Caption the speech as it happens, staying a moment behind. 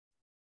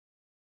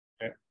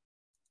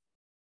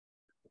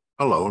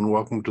Hello and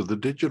welcome to the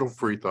Digital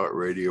Free Thought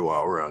Radio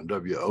Hour on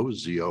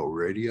WOZO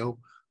Radio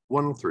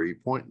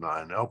 103.9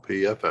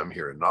 LPFM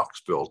here in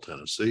Knoxville,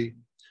 Tennessee.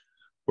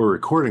 We're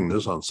recording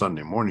this on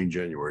Sunday morning,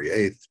 January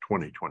 8th,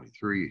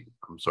 2023.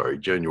 I'm sorry,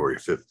 January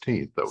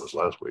 15th. That was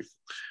last week.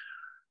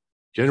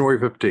 January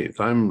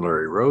 15th. I'm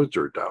Larry Rhodes,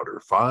 or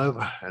Doubter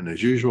 5. And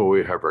as usual,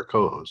 we have our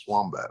co-host,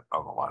 Wombat,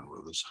 on the line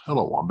with us.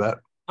 Hello, Wombat.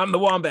 I'm the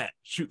Wombat.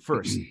 Shoot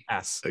first,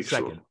 ask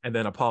Excellent. second, and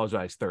then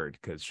apologize third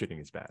because shooting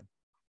is bad.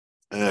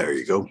 There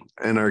you go.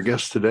 And our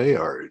guests today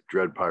are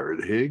Dread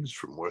Pirate Higgs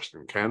from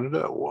Western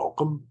Canada.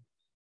 Welcome.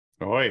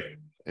 Ahoy.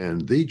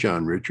 And the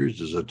John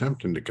Richards is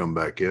attempting to come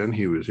back in.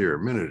 He was here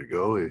a minute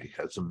ago. He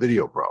had some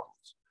video problems.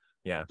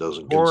 Yeah.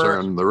 Doesn't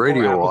concern the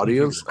radio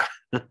audience.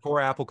 Poor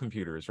Apple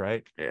computers,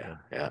 right? Yeah.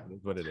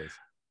 That's what it is.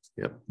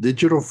 Yep.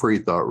 Digital Free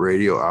Thought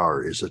Radio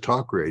Hour is a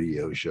talk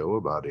radio show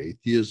about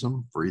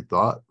atheism, free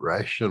thought,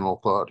 rational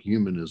thought,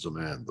 humanism,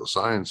 and the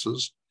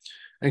sciences.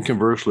 And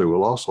conversely,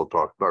 we'll also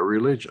talk about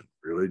religion,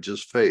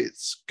 religious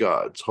faiths,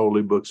 gods,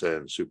 holy books,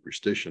 and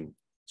superstition.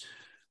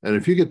 And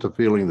if you get the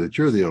feeling that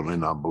you're the only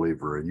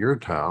non-believer in your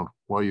town,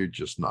 well, you're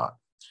just not.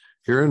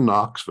 Here in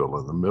Knoxville,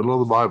 in the middle of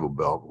the Bible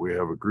Belt, we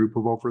have a group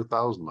of over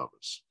 1,000 of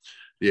us.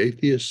 The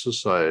Atheist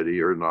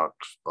Society of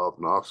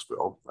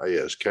Knoxville,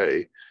 ASK,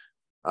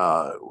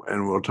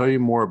 and we'll tell you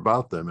more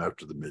about them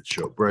after the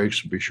mid-show break,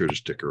 so be sure to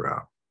stick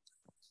around.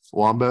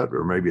 Wombat,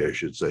 or maybe I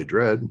should say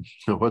Dread,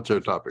 what's our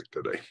topic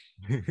today?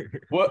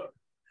 What?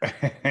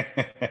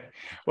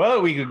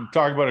 Well, we could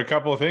talk about a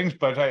couple of things,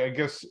 but I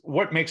guess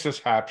what makes us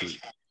happy?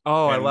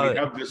 Oh, And I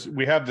love it.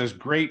 we have this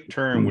great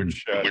term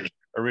which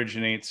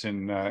originates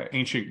in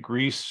ancient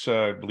Greece.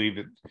 I believe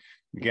it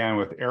began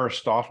with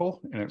Aristotle,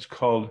 and it's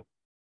called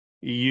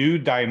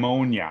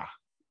eudaimonia,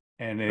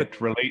 and it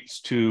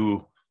relates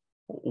to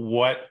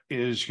what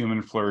is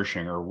human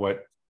flourishing, or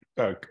what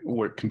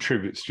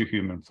contributes to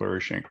human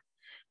flourishing.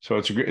 So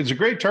it's a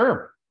great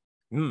term.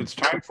 It's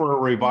time for a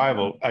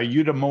revival, a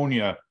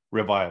eudaimonia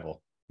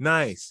revival.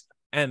 Nice.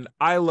 And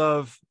what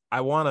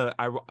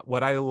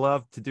I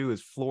love to do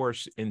is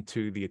flourish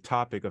into the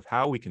topic of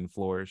how we can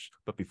flourish.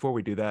 But before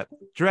we do that,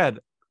 Dread,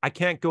 I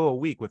can't go a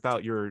week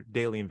without your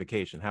daily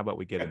invocation. How about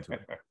we get into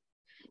it?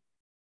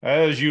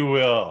 As you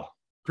will.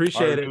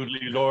 Appreciate Our it.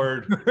 noodly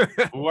Lord,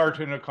 who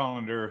art in a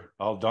colander,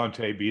 al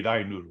dente be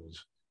thy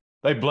noodles.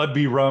 Thy blood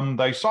be rum,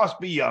 thy sauce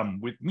be yum,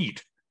 with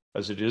meat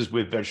as it is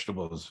with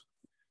vegetables.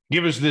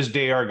 Give us this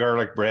day our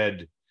garlic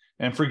bread,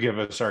 and forgive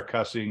us our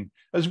cussing,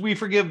 as we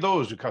forgive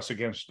those who cuss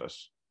against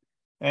us.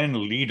 And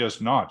lead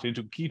us not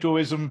into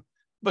ketoism,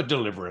 but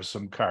deliver us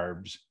some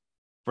carbs.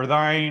 For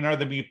thine are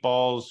the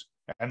meatballs,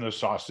 and the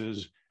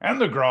sauces, and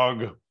the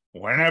grog,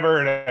 whenever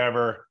and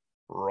ever.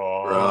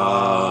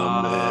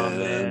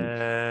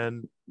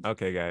 Amen.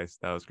 Okay, guys,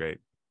 that was great.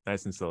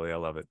 Nice and silly. I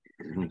love it.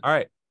 All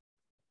right.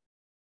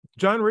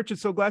 John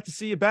Richards, so glad to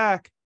see you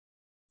back.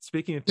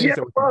 Speaking of things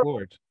that were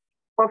forward.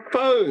 My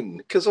phone,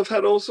 because I've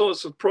had all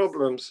sorts of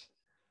problems,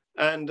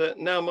 and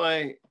now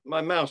my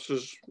mouse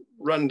has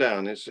run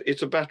down.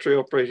 It's a battery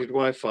operated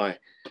Wi-Fi,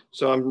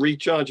 so I'm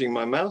recharging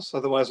my mouse.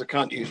 Otherwise, I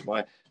can't use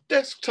my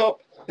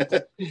desktop.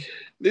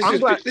 This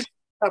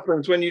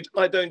happens when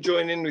I don't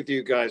join in with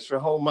you guys for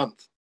a whole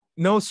month.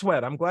 No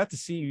sweat. I'm glad to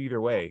see you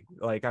either way.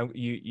 Like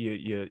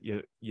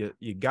you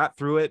got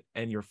through it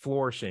and you're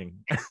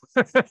flourishing.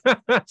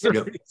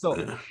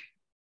 So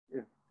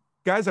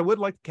guys, I would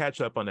like to catch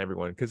up on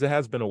everyone because it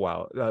has been a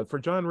while. For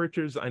John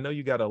Richards, I know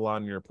you got a lot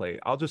on your plate.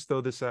 I'll just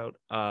throw this out.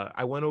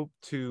 I went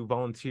to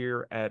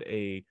volunteer at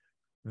a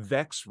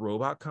Vex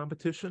robot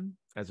competition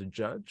as a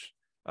judge.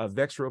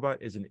 Vex Robot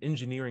is an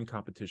engineering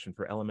competition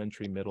for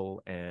elementary,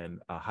 middle,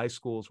 and high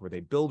schools where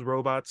they build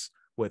robots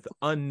with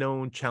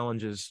unknown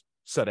challenges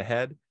set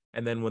ahead.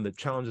 And then when the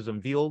challenge is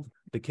unveiled,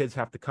 the kids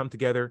have to come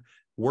together,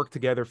 work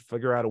together,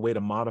 figure out a way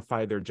to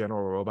modify their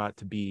general robot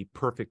to be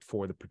perfect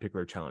for the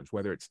particular challenge,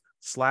 whether it's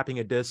slapping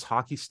a disc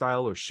hockey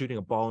style, or shooting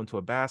a ball into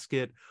a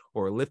basket,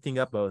 or lifting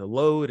up a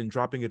load and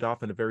dropping it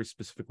off in a very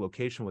specific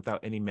location without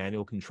any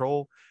manual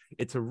control.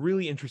 It's a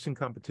really interesting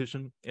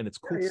competition, and it's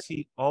cool to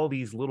see all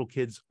these little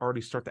kids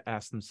already start to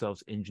ask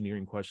themselves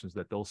engineering questions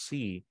that they'll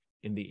see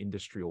in the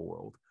industrial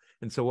world.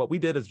 And so what we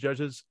did as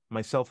judges,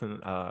 myself and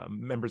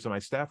members of my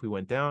staff, we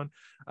went down.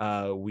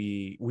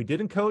 We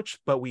didn't coach,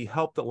 but we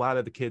helped a lot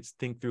of the kids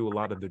think through a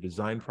lot of their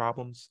design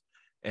problems,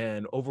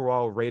 and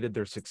overall rated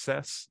their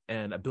success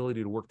and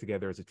ability to work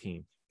together as a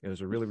team. It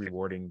was a really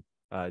rewarding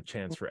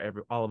chance for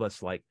all of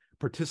us, like,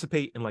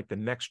 participate in like the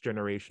next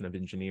generation of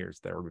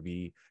engineers that will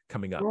be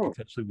coming up.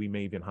 Potentially, we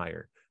may even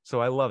hire. So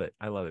I love it.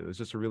 I love it. It was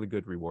just a really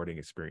good, rewarding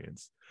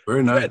experience.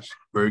 Very nice.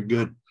 Very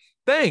good.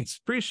 Thanks.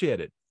 Appreciate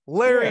it.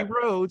 Larry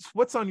Rhodes,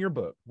 what's on your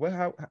book?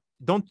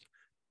 Don't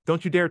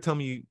you dare tell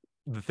me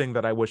the thing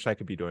that I wish I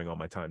could be doing all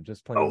my time.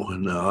 Just playing. Oh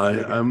no,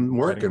 I'm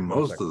working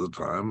most of the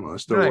time. I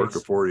still work a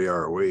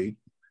 40-hour week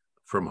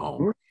from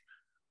home,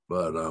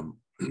 but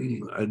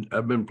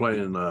I've been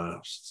playing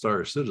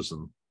Star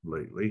Citizen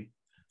lately.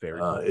 Very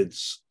cool.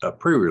 It's a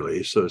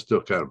pre-release, so it's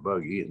still kind of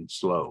buggy and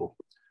slow,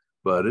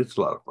 but it's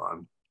a lot of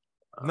fun.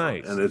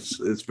 Nice. And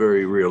it's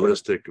very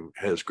realistic.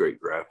 Has great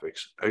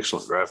graphics,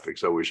 excellent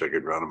graphics. I wish I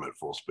could run them at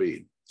full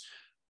speed,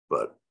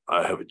 but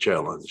I have a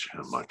challenge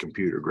on my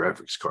computer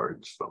graphics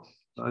card, so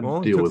I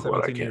deal took with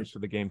what I 17 can. years for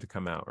the game to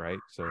come out, right?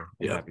 So I'm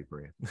Yeah. happy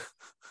for you.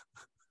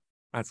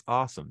 That's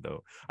awesome,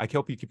 though. I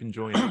hope you keep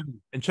enjoying it.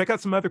 And check out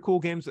some other cool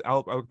games.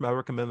 I'll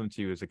recommend them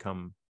to you as they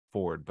come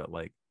forward. But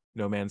like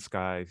No Man's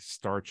Sky,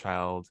 Star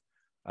Child,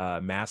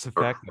 Mass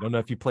Effect. I don't know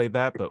if you played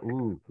that, but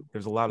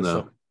there's a lot of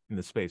stuff in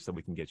the space that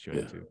we can get you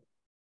into.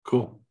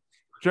 Cool.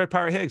 Dread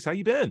Pirate Higgs, how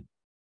you been?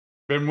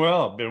 Been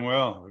well.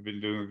 I've been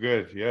doing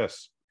good.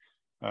 Yes.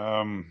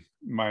 I've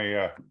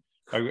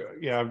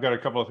got a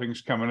couple of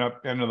things coming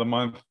up end of the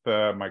month.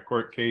 My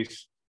court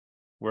case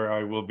where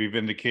I will be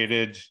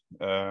vindicated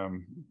for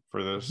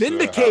this.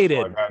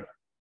 Vindicated.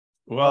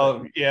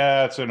 Well,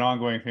 yeah, it's an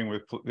ongoing thing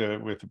with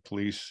the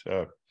police.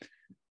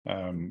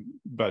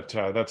 But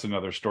that's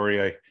another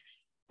story.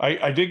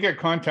 I did get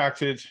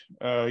contacted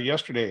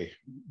yesterday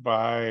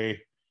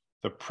by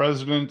the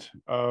president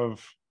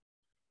of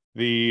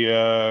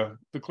the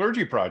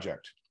Clergy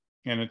Project,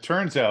 and it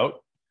turns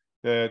out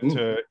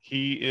that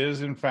he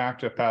is in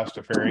fact a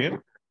Pastafarian,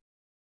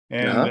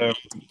 and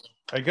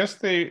I guess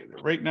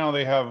right now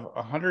they have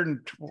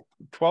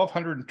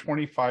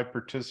 1,225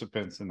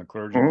 participants in the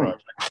Clergy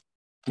Project.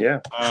 Yeah.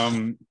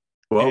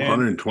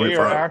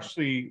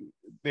 1,225.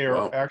 They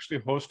are actually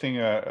hosting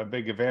a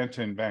big event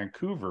in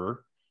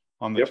Vancouver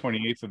on the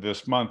 28th of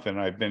this month, and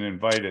I've been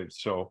invited.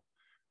 So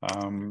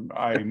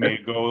I may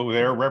go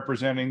there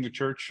representing the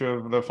Church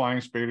of the Flying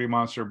Spaghetti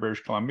Monster of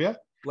British Columbia.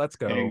 Let's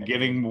go. And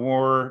getting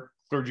more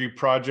Clergy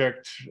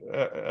Project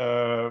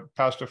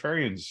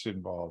Pastafarians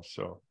involved.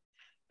 So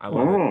I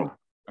love it.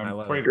 I'm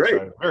quite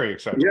excited, very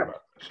excited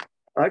about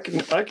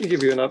this. I can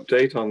give you an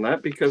update on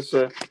that because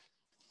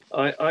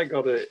I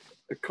got a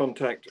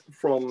contact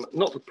from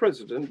not the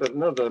president but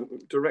another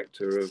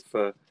director of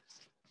the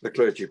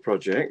Clergy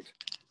Project,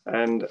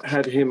 and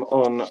had him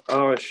on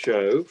our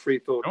show, Free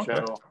Thought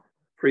Channel,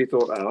 Free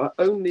Thought Hour,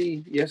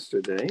 only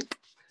yesterday.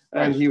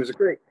 And he was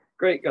a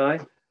great guy.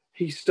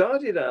 He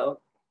started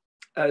out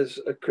as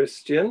a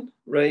Christian,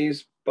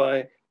 raised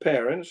by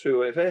parents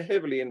who are very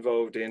heavily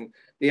involved in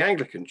the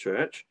Anglican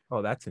Church.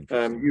 Oh, that's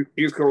interesting.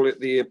 You call it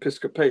the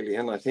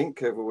Episcopalian, I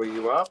think, over where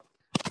you are.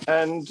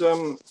 And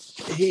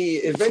he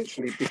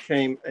eventually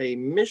became a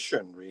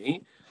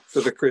missionary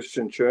for the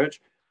Christian Church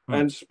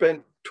and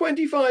spent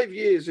 25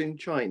 years in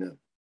China.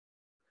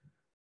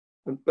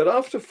 But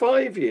after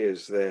 5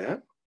 years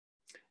there,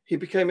 he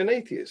became an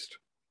atheist.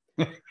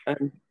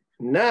 And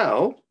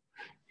now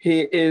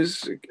he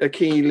is a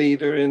key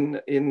leader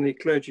in the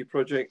Clergy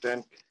Project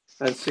and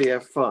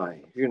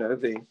CFI,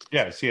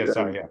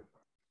 CSI,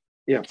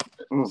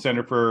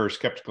 Center for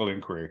Skeptical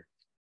Inquiry.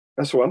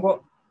 That's one.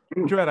 Well,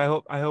 Dread,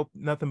 I hope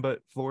nothing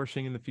but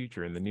flourishing in the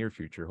future, in the near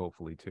future,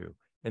 hopefully too.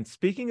 And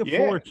speaking of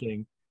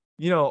flourishing,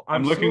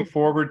 I'm looking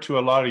forward to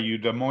a lot of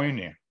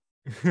eudaimonia.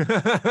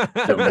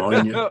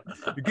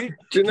 Keep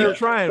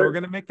trying. We're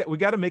gonna make that. We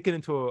got to make it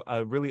into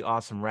a really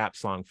awesome rap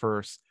song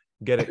first.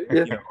 Get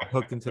it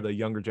hooked into the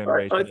younger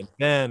generation, and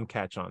then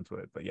catch on to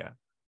it. But yeah,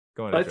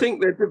 go on. I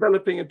think they're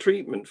developing a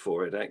treatment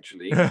for it,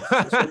 actually.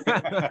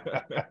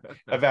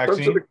 A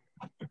vaccine.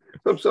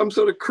 Some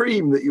sort of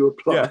cream that you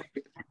apply. Yeah.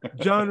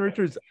 John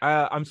Richards,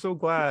 I'm so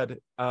glad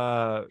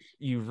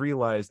you've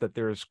realized that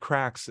there's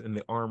cracks in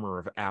the armor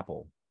of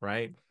Apple,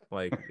 right?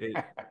 Like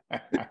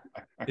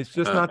it's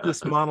just not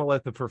this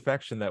monolith of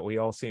perfection that we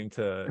all seem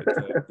to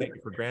take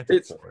for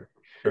granted for,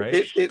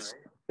 right?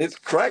 It's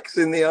cracks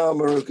in the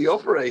armor of the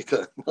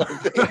operator.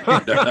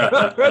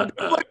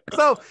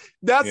 So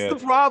that's the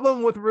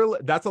problem with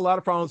that's a lot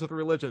of problems with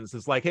religions.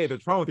 It's like, hey,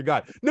 there's a problem with your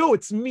God. No,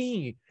 it's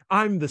me.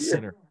 I'm the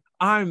sinner.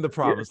 I'm the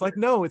problem. It's like,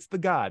 no, it's the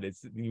God.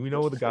 We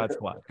know the God's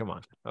plot. Come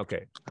on.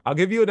 Okay. I'll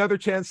give you another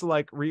chance to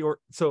like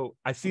so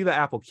I see the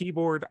Apple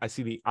keyboard, I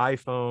see the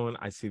iPhone,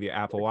 I see the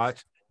Apple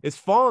Watch. It's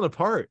falling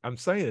apart. I'm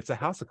saying it's a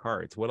house of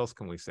cards. What else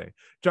can we say?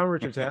 John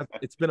Richards,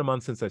 it's been a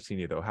month since I've seen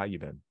you though. How you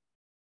been?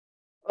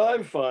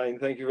 I'm fine.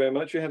 Thank you very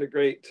much. We had a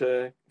great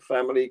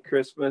family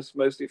Christmas,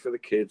 mostly for the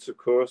kids, of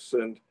course.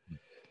 And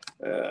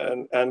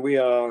we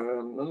are,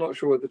 I'm not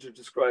sure whether to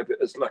describe it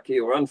as lucky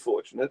or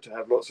unfortunate to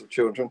have lots of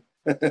children.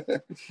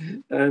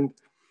 And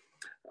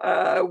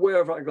where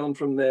have I gone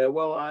from there?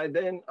 Well,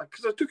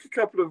 because I took a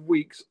couple of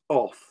weeks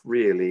off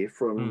really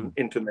from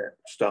internet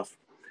stuff.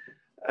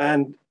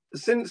 And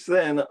since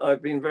then,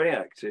 I've been very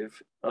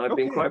active. I've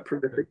been quite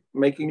prolific,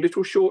 making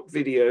little short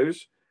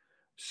videos,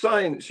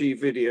 sciencey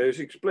videos,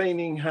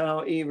 explaining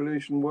how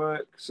evolution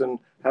works and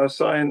how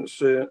science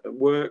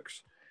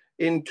works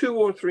in 2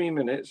 or 3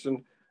 minutes.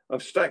 And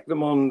I've stacked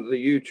them on the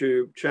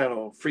YouTube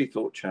channel, Free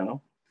Thought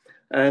channel,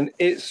 and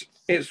it's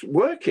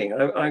working.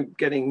 I'm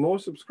getting more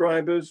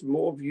subscribers,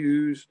 more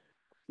views.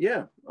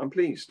 Yeah, I'm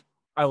pleased.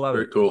 I love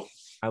Very it. Cool.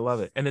 I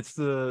love it. And it's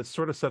the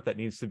sort of stuff that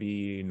needs to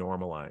be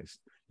normalized.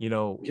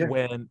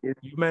 When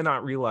you may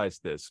not realize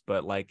this,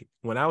 but like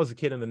when I was a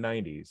kid in the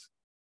 90s,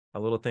 a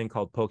little thing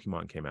called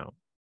Pokemon came out.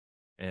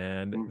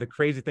 And the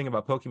crazy thing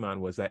about Pokemon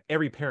was that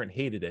every parent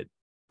hated it,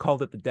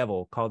 called it the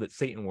devil, called it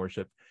Satan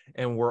worship,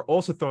 and we're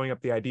also throwing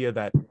up the idea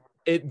that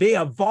they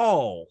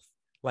evolve.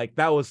 Like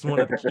that was one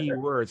of the key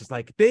words. It's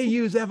like they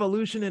use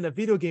evolution in a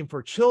video game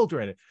for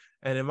children.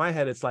 And in my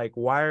head, it's like,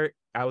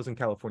 I was in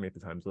California at the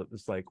time. So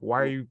it's like,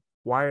 why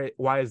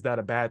is that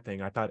a bad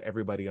thing? I thought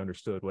everybody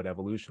understood what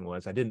evolution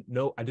was. I didn't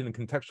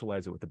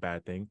contextualize it with a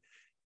bad thing.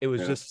 It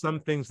was just some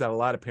things that a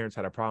lot of parents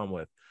had a problem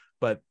with.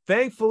 But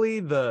thankfully,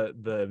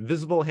 the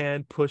invisible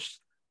hand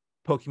pushed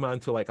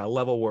Pokemon to like a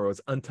level where it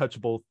was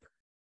untouchable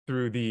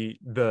through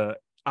the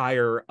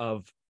ire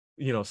of,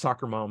 you know,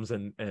 soccer moms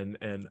and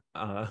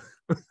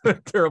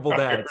terrible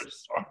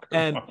dads,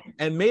 and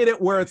made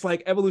it where it's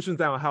like evolution's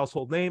now a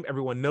household name.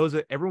 Everyone knows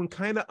it. Everyone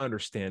kind of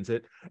understands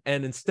it.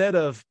 And instead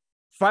of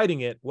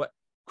fighting it, what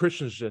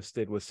Christians just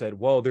did was said,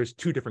 well, there's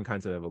 2 different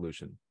kinds of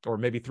evolution, or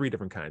maybe 3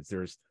 different kinds.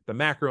 There's the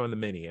macro and the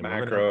mini. And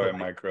macro and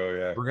micro,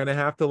 yeah. We're gonna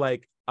have to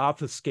like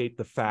obfuscate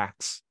the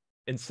facts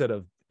instead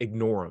of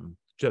ignore them,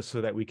 just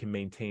so that we can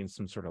maintain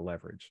some sort of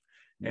leverage.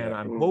 And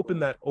I'm hoping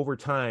that over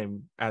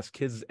time, as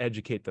kids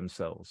educate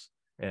themselves,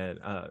 and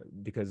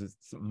because it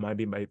might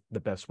be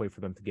the best way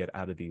for them to get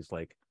out of these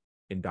like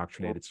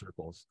indoctrinated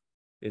circles,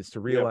 is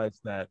to realize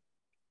that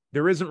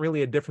there isn't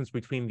really a difference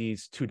between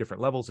these 2 different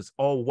levels. It's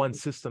all one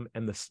system,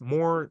 and the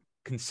more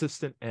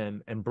consistent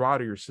and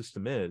broader your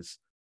system is,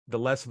 the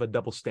less of a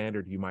double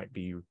standard you might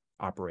be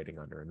operating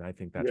under. And I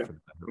think that's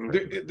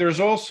there's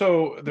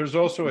also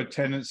a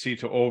tendency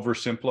to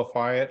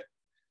oversimplify it.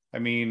 I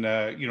mean,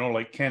 you know,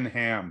 like Ken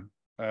Ham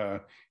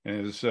and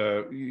his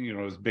you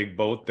know, his big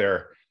boat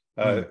there.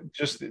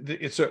 Just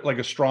it's like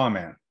a straw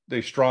man.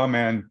 They straw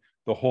man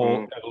the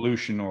whole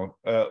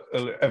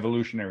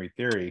evolutionary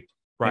theory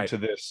into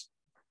this.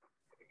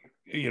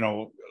 You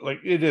know, like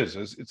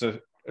it's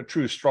a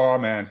true straw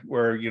man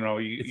where, you know,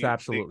 it's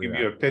absolutely give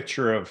you a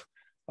picture of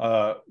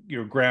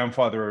your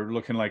grandfather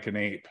looking like an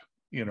ape,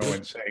 you know,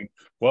 and saying,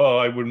 well,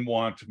 I wouldn't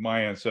want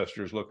my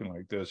ancestors looking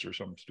like this, or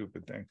some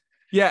stupid thing.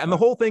 Yeah, and the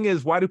whole thing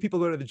is, why do people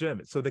go to the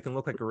gym? It's so they can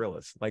look like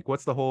gorillas. Like,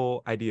 what's the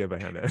whole idea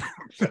behind it?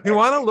 You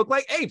want to look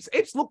like apes.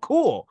 Apes look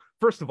cool,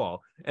 first of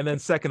all. And then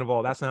second of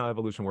all, that's not how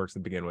evolution works to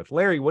begin with.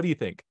 Larry, what do you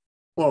think?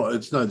 Well,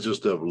 it's not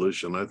just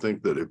evolution. I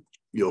think that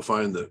you'll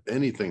find that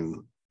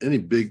any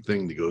big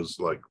thing that goes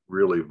like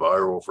really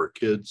viral for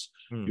kids,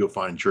 you'll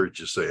find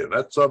churches saying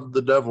that's of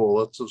the devil,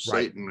 that's of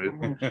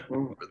Satan.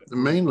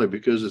 Mainly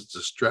because it's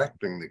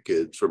distracting the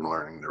kids from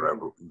learning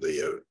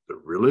the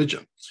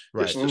religion.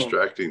 It's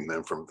distracting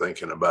them from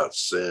thinking about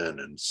sin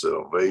and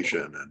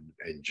salvation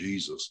and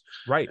Jesus.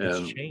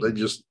 And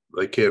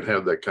they can't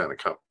have that kind of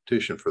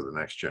competition for the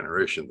next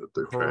generation that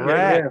they're trying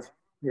to.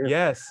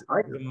 Yes.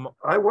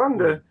 I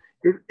wonder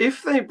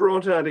if they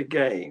brought out a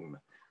game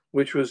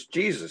which was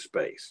Jesus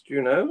based,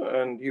 you know,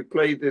 and you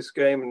played this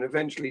game and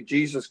eventually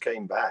Jesus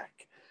came back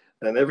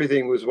and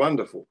everything was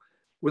wonderful.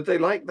 Would they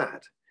like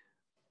that?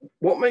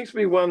 What makes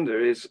me wonder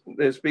is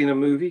there's been a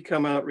movie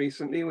come out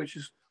recently, which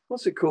is,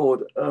 what's it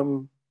called?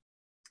 The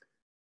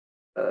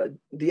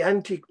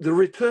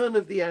Return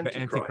of the Antichrist.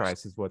 The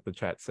Antichrist is what the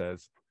chat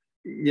says.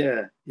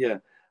 Yeah.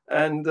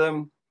 And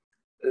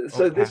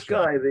so this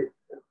guy,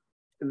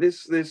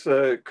 this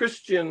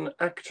Christian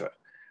actor,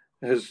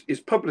 is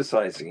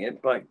publicizing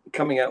it by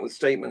coming out with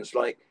statements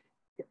like,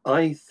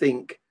 I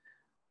think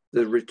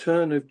the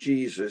return of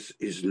Jesus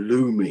is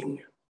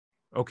looming.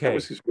 Okay. That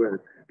was his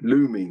word,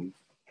 looming.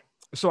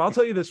 So I'll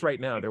tell you this right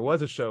now. There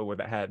was a show where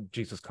that had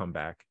Jesus come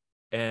back,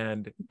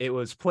 and it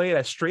was played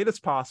as straight as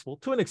possible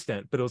to an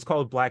extent, but it was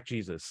called Black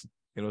Jesus.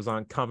 It was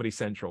on Comedy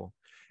Central.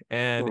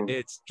 And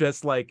it's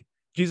just like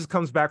Jesus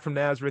comes back from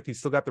Nazareth. He's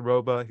still got the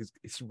robe, the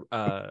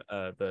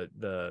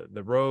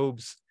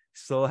robes,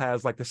 still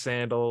has like the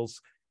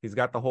sandals. He's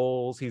got the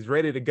holes. He's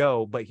ready to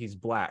go, but he's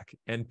black.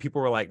 And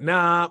people were like,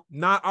 nah,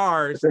 not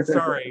ours.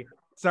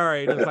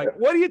 Sorry. And it's like,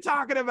 what are you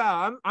talking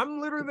about? I'm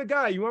literally the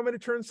guy. You want me to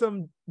turn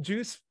some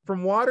juice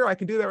from water? I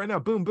can do that right now.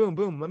 Boom, boom,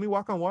 boom. Let me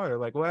walk on water.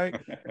 Like, why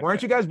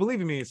aren't you guys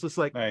believing me? It's just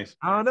like, nice.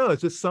 I don't know.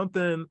 It's just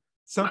something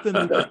we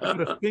can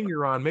put a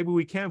finger on. Maybe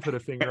we can put a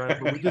finger on it,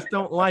 but we just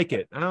don't like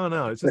it. I don't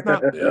know. It's just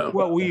not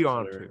what we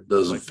on to.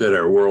 Doesn't fit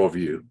our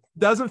worldview.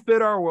 Doesn't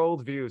fit our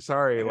worldview.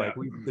 Sorry. Like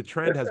the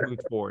trend has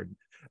moved forward.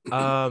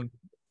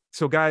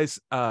 So guys,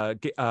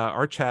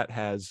 our chat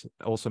has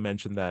also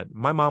mentioned that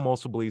my mom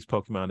also believes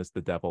Pokemon is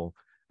the devil.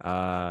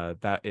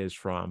 That is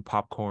from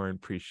Popcorn.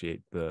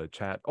 Appreciate the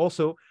chat.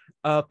 Also,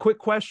 a quick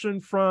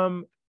question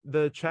from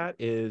the chat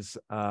is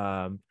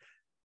a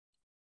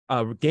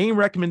game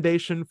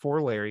recommendation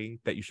for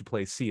Larry that you should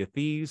play Sea of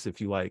Thieves if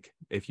you want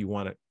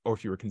it, or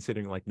if you were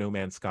considering like No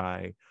Man's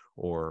Sky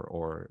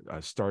or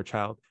Star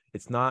Child.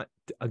 It's not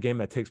a game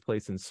that takes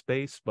place in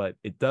space, but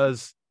it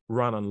does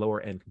run on lower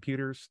end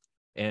computers.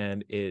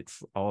 And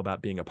it's all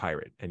about being a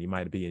pirate, and you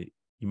might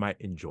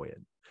enjoy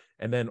it.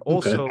 And then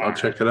also, I'll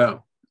check it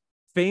out.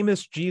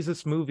 Famous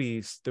Jesus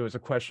movies. There was a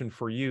question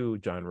for you,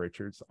 John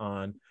Richards,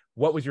 on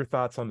what was your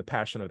thoughts on The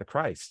Passion of the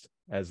Christ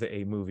as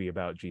a movie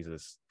about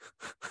Jesus?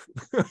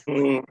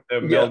 The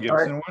Mel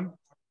Gibson one.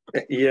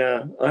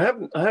 Yeah, I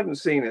haven't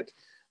seen it.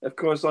 Of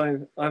course,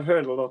 I've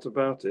heard a lot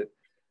about it.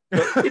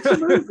 But it's a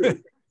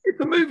movie. It's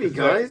a movie,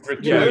 guys.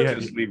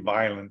 Gratuitously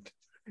violent.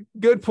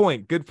 Good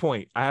point. Good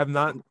point. I have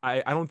not.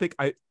 I don't think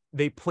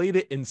they played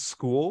it in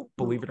school.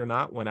 Believe it or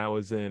not, when I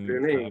was in.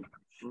 Really?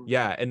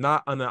 Yeah, and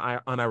not on an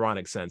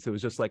unironic sense. It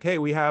was just like, hey,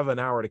 we have an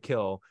hour to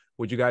kill.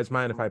 Would you guys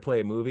mind if I play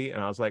a movie?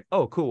 And I was like,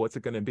 oh, cool. What's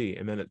it going to be?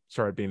 And then it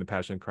started being The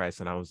Passion of Christ,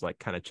 and I was like,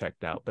 kind of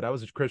checked out. But I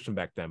was a Christian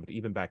back then. But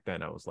even back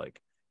then, I was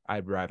like,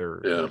 I'd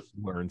rather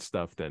learn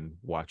stuff than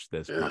watch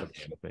this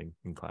propaganda thing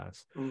in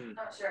class.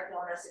 Not sure if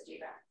I'll message you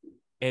back.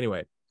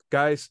 Anyway,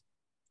 guys,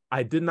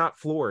 I did not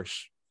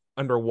flourish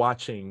under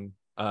watching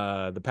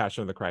The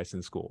Passion of the Christ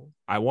in school.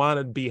 I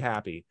wanted to be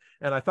happy,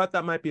 and I thought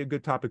that might be a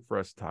good topic for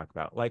us to talk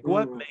about, like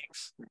what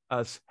makes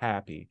us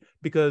happy.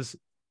 Because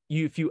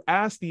if you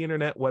ask the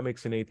internet what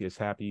makes an atheist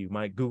happy, you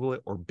might Google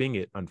it or Bing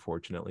it,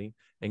 unfortunately,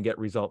 and get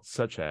results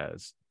such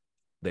as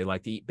they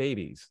like to eat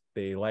babies,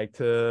 they like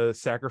to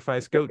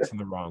sacrifice goats in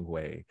the wrong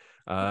way,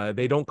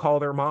 they don't call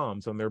their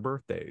moms on their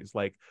birthdays.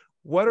 Like,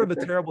 what are the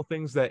terrible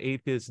things that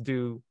atheists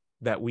do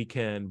that we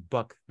can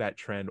buck that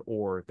trend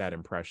or that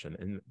impression?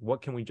 And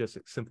what can we just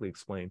simply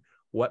explain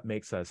what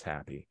makes us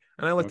happy?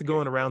 And I'd like to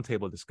go in a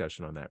roundtable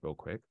discussion on that real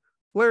quick.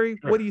 Larry,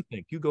 what do you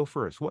think? You go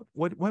first.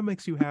 What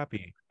makes you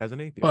happy as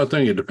an atheist? Well, I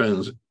think it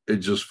depends.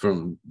 It's just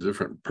from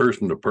different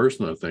person to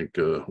person. I think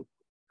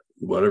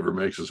whatever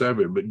makes us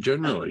happy, but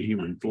generally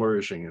human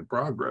flourishing and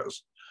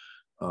progress.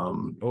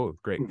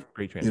 Great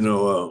transfer. You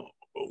know,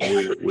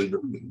 we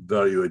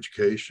value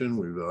education.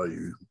 We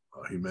value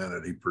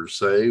humanity per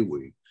se.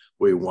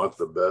 We want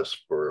the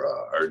best for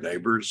our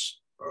neighbors.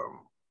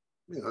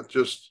 You know,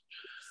 just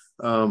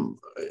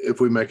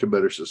if we make a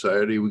better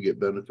society, we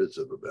get benefits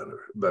of a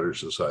better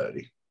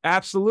society.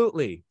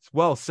 Absolutely.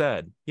 Well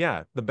said.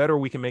 Yeah. The better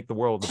we can make the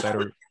world, the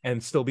better,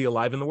 and still be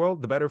alive in the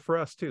world, the better for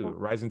us too.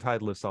 Rising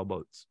tide lifts all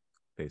boats,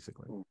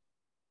 basically.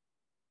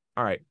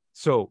 All right.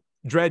 So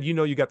Dredd, you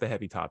know, you got the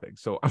heavy topic.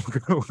 So I'm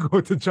going to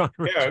go to John.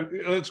 Yeah.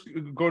 Let's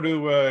go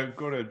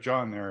to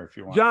John there if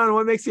you want. John,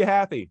 what makes you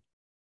happy?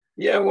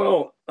 Yeah,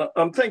 well,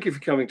 thank you for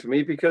coming to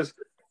me, because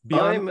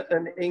I'm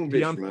an Englishman.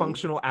 Beyond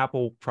functional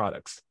Apple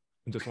products.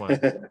 I just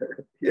want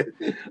yeah,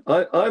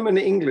 I'm an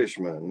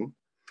Englishman,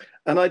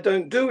 and I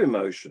don't do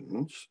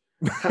emotions,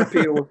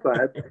 happy or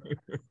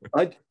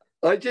sad.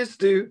 I just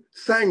do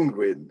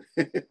sanguine.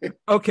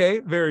 Okay,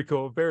 very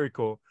cool, very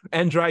cool.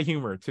 And dry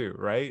humor too,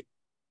 right?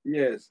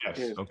 Yes.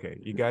 Okay,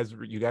 you guys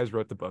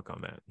wrote the book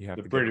on that. You have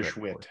the to British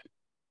wit.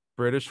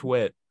 British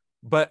wit.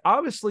 But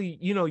obviously,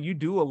 you know, you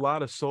do a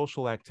lot of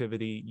social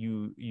activity.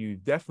 You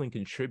definitely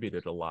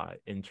contributed a lot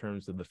in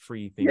terms of the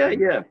free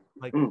thinking. Yeah.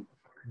 Like, do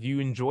you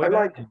enjoy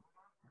that?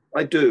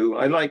 I do.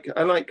 I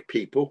like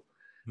people.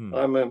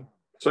 I'm a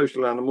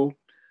social animal,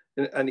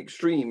 an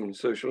extreme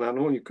social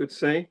animal, you could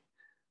say.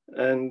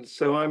 And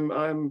so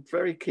I'm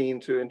very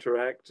keen to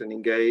interact and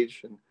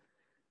engage, and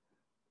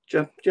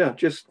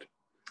just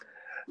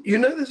you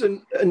know, there's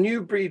a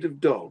new breed of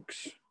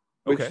dogs,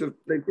 which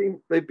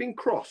they've been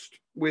crossed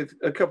with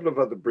a couple of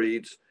other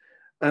breeds,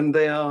 and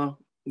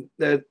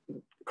they're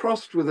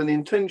crossed with an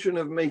intention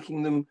of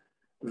making them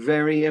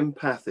very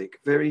empathic,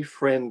 very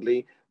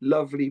friendly,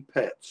 lovely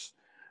pets.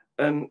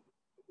 And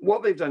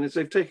what they've done is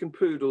they've taken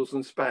poodles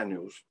and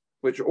spaniels,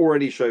 which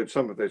already showed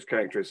some of those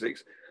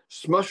characteristics,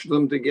 smushed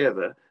them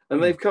together,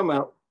 and they've come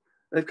out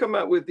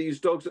with these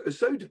dogs that are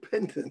so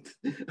dependent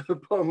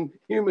upon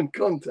human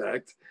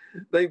contact,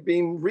 they've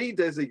been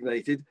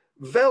redesignated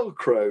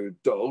Velcro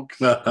dogs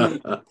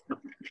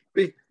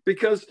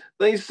because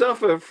they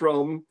suffer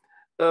from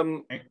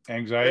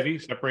anxiety,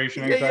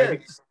 separation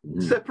anxiety.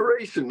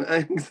 Separation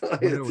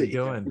anxiety. What are we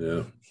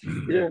doing?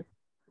 Yeah.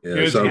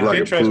 It's like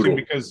interesting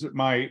because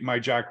my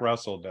Jack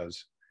Russell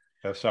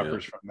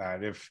suffers from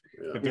that. If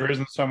there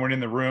isn't someone in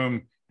the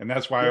room, and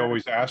that's why I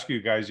always ask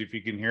you guys if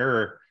you can hear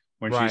her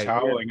when she's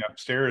howling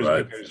upstairs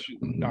because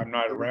I'm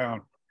not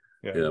around.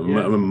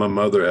 My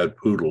mother had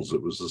poodles.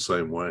 It was the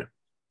same way.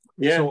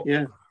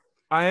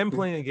 I am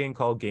playing a game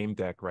called Game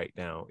Deck right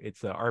now.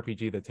 It's an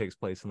RPG that takes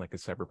place in like a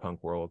cyberpunk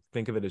world.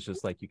 Think of it as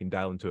just like you can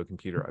dial into a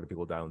computer, other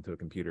people dial into a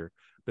computer.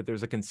 But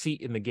there's a conceit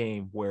in the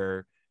game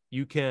where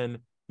you can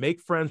make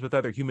friends with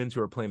other humans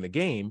who are playing the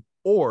game,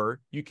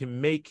 or you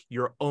can make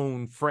your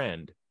own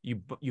friend.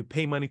 You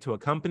pay money to a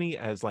company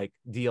as like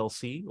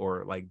DLC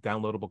or like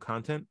downloadable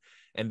content,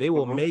 and they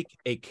will make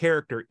a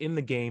character in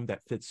the game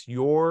that fits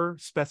your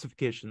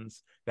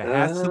specifications, that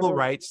has civil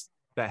rights,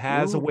 that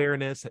has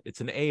awareness. It's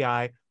an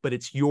AI, but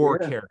it's your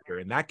character,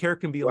 and that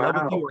character can be in love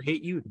with you or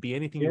hate you. It can be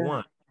anything you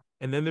want.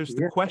 And then there's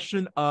the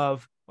question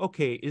of,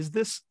 okay, is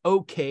this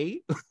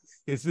okay?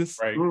 Is this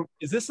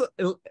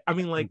I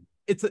mean, like,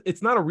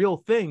 it's not a real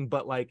thing,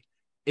 but like,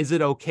 is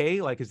it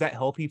okay? Like, is that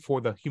healthy for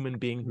the human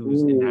being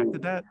who's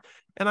enacted that?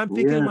 And I'm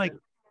thinking, like,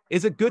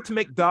 is it good to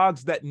make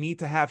dogs that need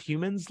to have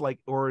humans? Like,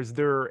 or is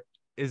there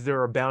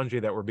a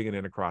boundary that we're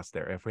beginning to cross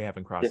there if we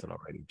haven't crossed it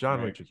already?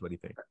 John Richards, what do you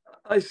think?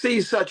 I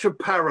see such a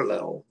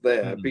parallel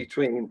there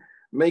between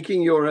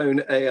making your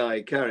own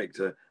AI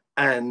character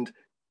and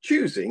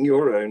choosing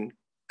your own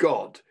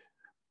God,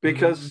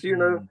 because you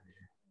know,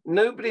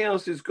 nobody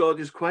else's God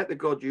is quite the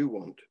God you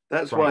want.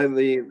 That's Right.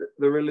 why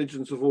the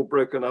religions have all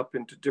broken up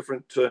into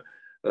different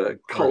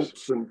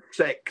cults and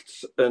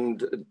sects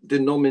and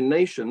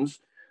denominations.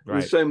 Right.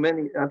 There's so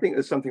many. I think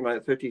there's something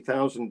like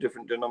 30,000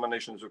 different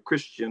denominations of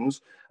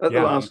Christians at the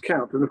Yeah. last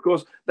count. And of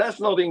course, that's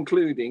not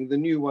including the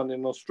new one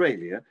in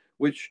Australia,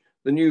 which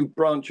the new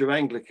branch of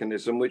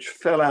Anglicanism, which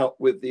fell out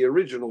with the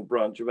original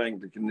branch of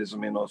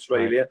Anglicanism in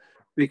Australia,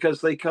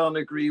 because they can't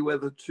agree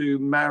whether to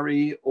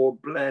marry or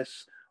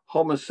bless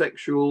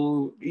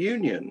homosexual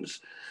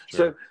unions.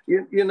 Sure.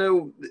 So, you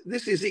know,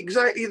 this is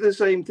exactly the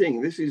same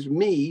thing. This is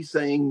me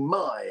saying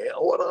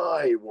what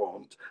I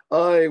want.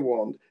 I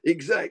want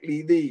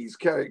exactly these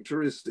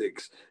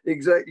characteristics,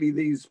 exactly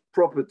these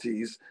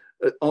properties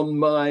on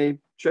my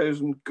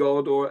chosen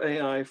God or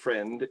AI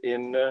friend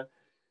in the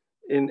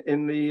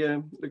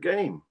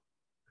game.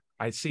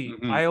 I see.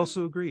 Mhm. I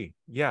also agree.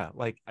 Yeah.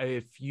 Like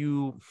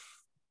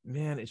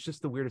man, it's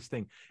just the weirdest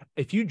thing.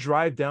 If you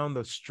drive down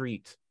the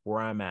street where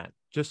I'm at,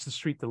 just the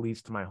street that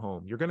leads to my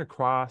home, you're going to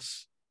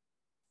cross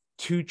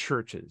 2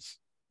 churches.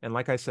 And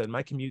like I said,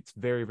 my commute's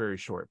very, very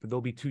short, but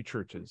there'll be 2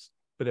 churches.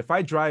 But if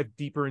I drive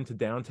deeper into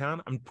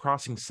downtown, I'm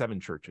crossing 7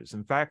 churches.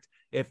 In fact,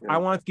 if I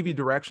wanted to give you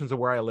directions of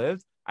where I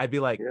live, I'd be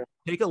like,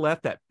 take a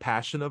left at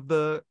Passion of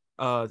the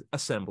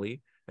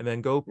Assembly, and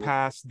then go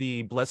past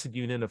the Blessed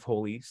Union of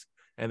Holies,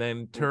 and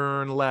then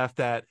turn left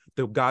at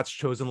the God's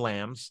chosen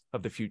lambs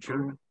of the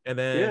future, and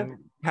then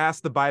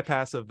past the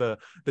bypass of the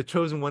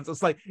chosen ones.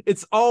 It's like,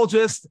 it's all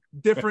just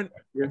different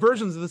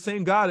versions of the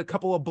same God, a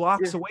couple of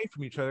blocks away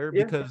from each other,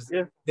 because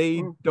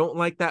they don't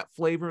like that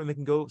flavor and they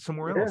can go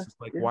somewhere else. It's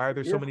like, why are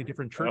there so many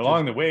different churches?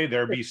 Along the way,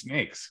 there be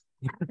snakes.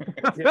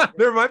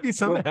 There might be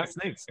some that have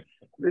snakes.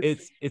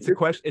 It's a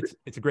question.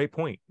 It's a great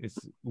point. It's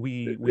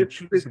we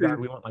choose the God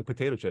we want, like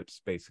potato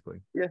chips,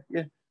 basically.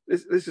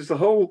 This is the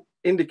whole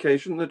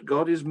indication that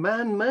God is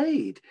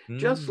man-made,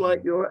 just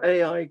like your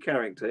AI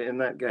character in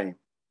that game.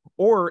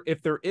 Or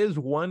if there is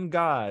one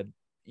God,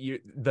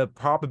 the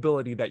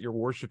probability that you're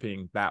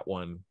worshiping that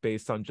one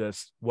based on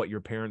just what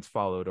your parents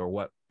followed, or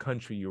what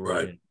country you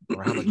were in,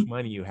 or how much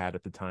money you had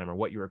at the time, or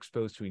what you were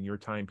exposed to in your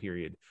time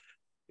period,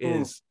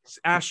 is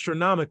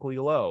astronomically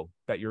low,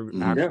 that you're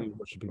actually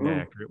worshiping the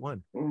accurate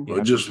one.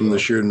 Well, just from the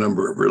sheer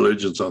number of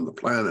religions on the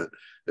planet,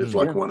 it's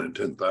like 1 in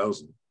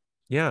 10,000.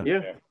 Yeah.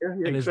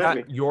 And is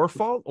that your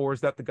fault, or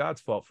is that the God's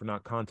fault for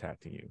not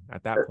contacting you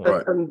at that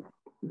point? And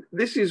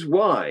this is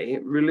why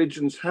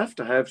religions have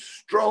to have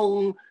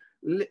strong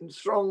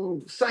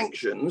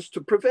sanctions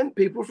to prevent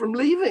people from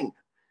leaving,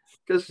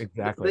 because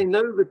they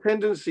know the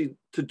tendency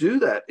to do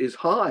that is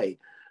high.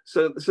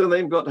 So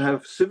they've got to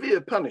have severe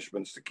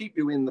punishments to keep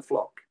you in the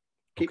flock,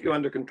 keep you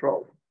under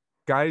control.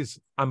 Guys,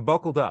 I'm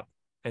buckled up.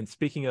 And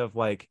speaking of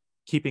like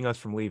keeping us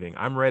from leaving,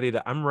 I'm ready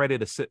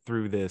to sit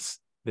through this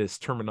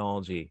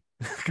terminology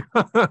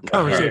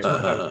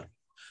conversation.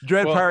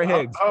 Dread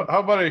Higgs. How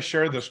about I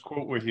share this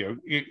quote with you?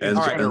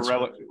 It's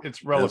relevant. And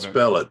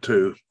spell it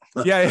too.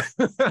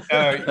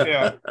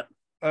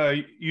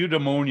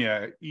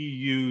 Eudaimonia,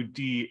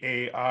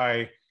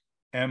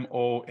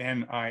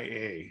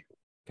 EUDAIMONIA.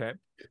 Okay.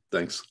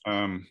 Thanks.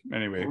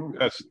 Anyway,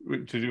 that's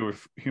to do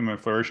with human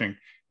flourishing.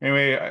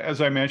 Anyway,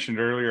 as I mentioned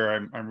earlier,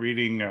 I'm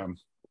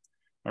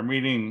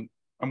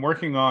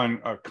working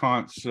on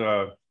Kant's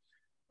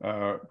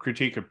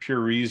critique of pure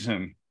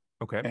reason.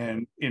 Okay.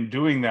 And in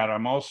doing that,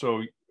 I'm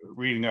also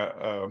reading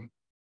a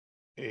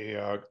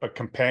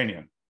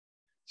companion,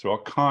 so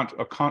a Kant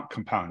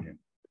companion.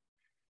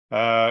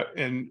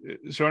 And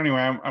so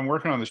anyway, I'm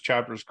working on this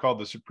chapter. It's called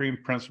 "The Supreme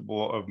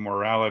Principle of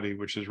Morality,"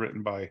 which is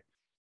written by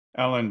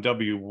Alan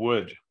W.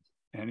 Wood,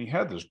 and he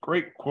had this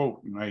great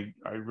quote, and I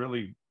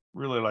really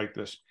like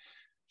this.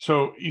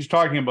 So he's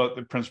talking about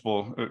the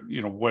principle,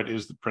 what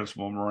is the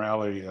principle of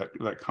morality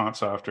that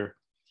Kant's after.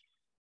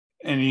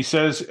 And he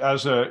says,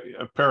 as a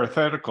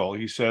parenthetical,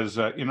 he says,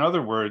 in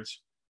other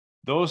words,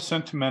 those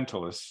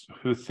sentimentalists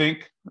who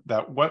think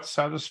that what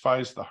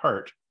satisfies the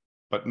heart,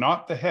 but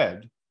not the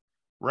head,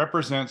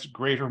 represents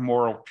greater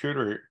moral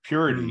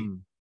purity,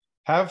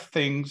 have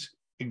things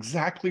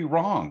exactly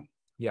wrong.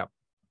 Yeah.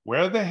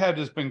 Where the head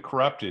has been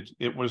corrupted,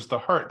 it was the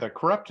heart that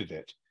corrupted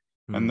it.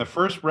 And the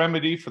first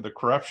remedy for the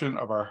corruption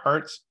of our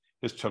hearts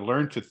is to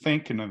learn to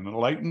think in an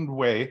enlightened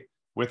way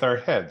with our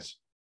heads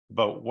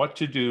about what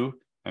to do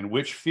and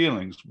which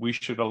feelings we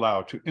should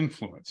allow to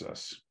influence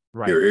us.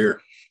 Right.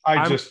 Here.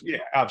 Absolutely.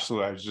 I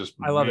was just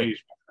I love it.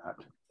 by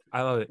that.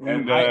 I love it.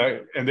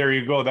 And there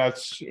you go.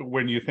 That's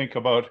when you think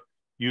about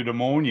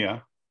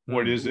eudaimonia,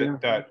 what is it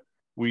that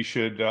we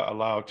should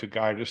allow to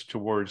guide us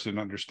towards an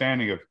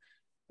understanding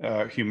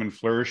of human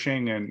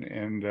flourishing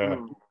and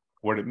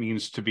what it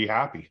means to be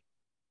happy.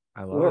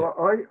 I love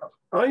it.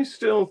 I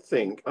still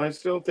think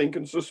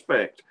and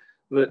suspect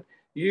that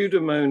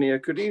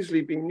eudaimonia could easily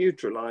be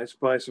neutralized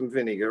by some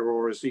vinegar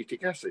or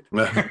acetic acid.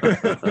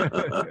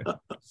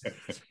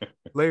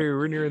 Larry,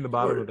 we're nearing the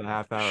bottom of the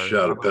half hour.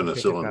 Shot of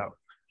penicillin.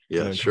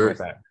 Yeah, sure.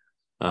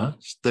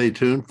 Stay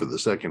tuned for the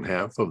second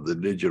half of the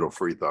Digital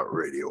Free Thought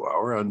Radio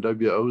Hour on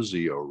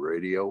WOZO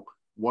Radio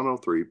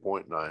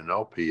 103.9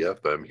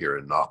 LPFM here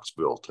in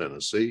Knoxville,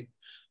 Tennessee.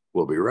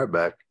 We'll be right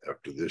back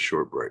after this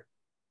short break.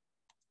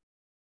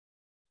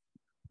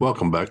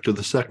 Welcome back to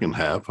the second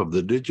half of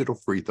the Digital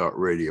Free Thought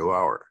Radio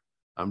Hour.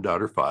 I'm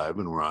Dr. Five,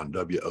 and we're on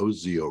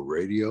WOZO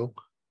Radio,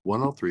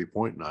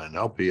 103.9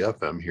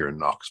 LPFM here in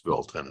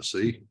Knoxville,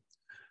 Tennessee.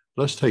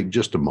 Let's take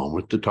just a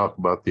moment to talk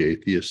about the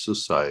Atheist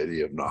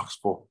Society of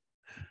Knoxville.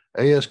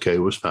 ASK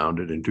was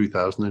founded in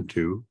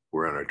 2002.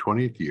 We're in our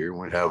 20th year, and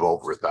we have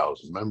over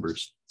 1,000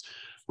 members.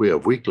 We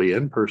have weekly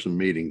in-person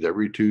meetings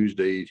every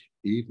Tuesday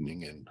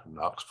evening in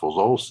Knoxville's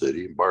Old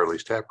City and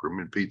Barley's Tap Room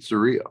and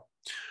Pizzeria.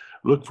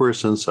 Look for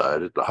us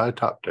inside at the high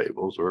top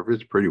tables, or if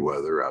it's pretty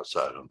weather,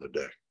 outside on the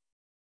deck.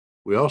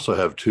 We also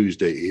have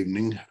Tuesday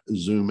evening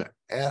Zoom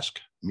Ask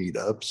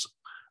meetups.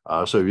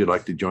 So if you'd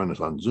like to join us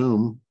on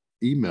Zoom,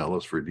 email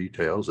us for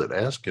details at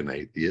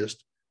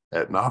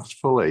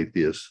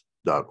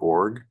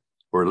askanatheist@knoxvilleatheist.org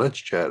or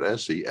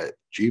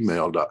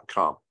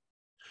letschatse@gmail.com.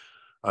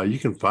 You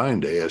can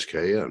find ASK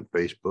on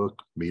Facebook,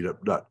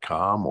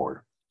 meetup.com,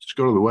 or just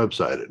go to the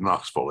website at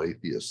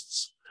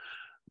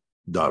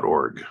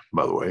knoxvilleatheists.org,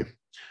 by the way.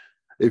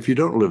 If you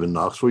don't live in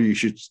Knoxville, you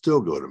should still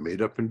go to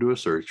Meetup and do a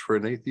search for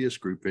an atheist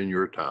group in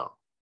your town.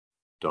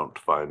 Don't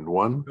find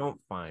one.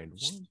 Don't find one.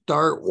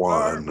 Start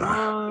one.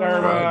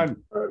 Start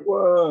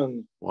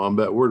one.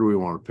 Wombat, where do we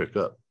want to pick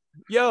up?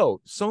 Yo,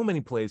 so many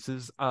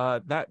places.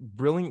 That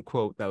brilliant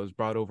quote that was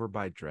brought over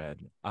by Dredd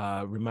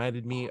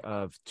reminded me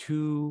of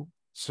two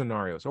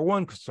scenarios, or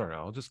one scenario.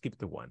 I'll just keep it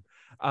to one.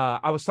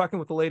 I was talking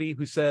with a lady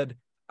who said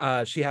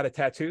she had a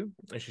tattoo,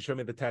 and she showed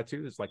me the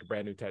tattoo. It's like a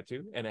brand new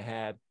tattoo, and it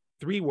had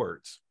 3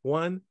 words.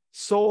 One,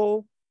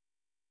 soul,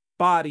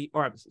 body,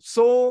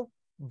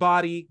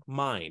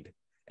 mind.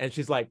 And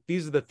she's like,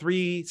 these are the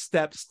 3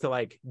 steps to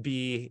like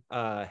be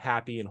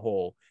happy and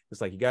whole.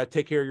 It's like, you got to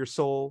take care of your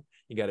soul,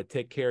 you got to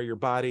take care of your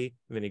body,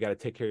 and then you got to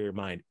take care of your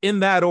mind,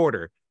 in that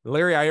order.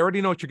 Larry, I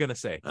already know what you're going to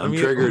say. I'm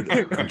triggered.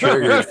 I'm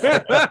triggered.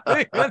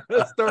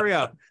 The story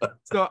out.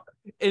 So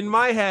in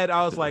my head,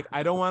 I was like,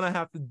 I don't want to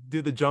have to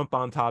do the jump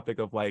on topic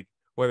of like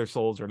whether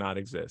souls or not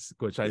exist,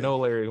 which I know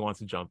Larry wants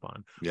to jump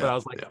on. But I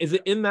was like, is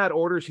it in that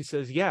order? She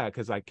says, yeah,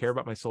 because I care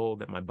about my soul,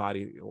 then my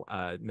body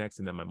next,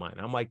 and then my mind.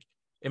 I'm like,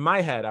 in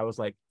my head, I was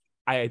like,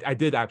 I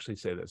did actually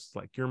say this,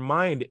 like, your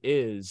mind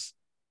is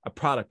a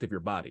product of your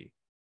body.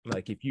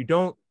 Like, if you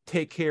don't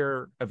take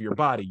care of your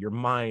body, your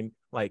mind,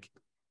 like,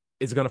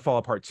 is going to fall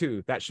apart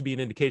too. That should be an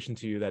indication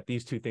to you that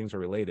these two things are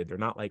related. They're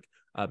not like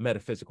a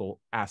metaphysical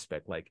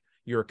aspect. Like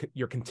your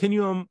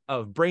continuum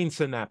of brain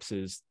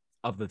synapses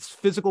of this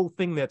physical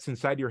thing that's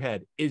inside your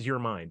head is your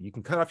mind. You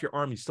can cut off your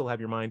arm, you still have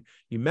your mind.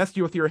 You mess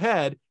with your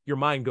head, your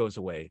mind goes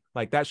away.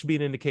 Like, that should be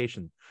an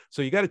indication.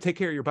 So you got to take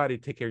care of your body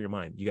to take care of your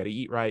mind. You got to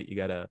eat right. You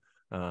got to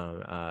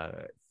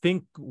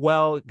think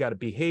well, got to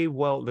behave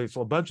well. There's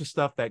a bunch of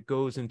stuff that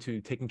goes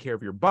into taking care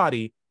of your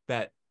body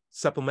that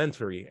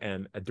supplementary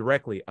and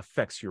directly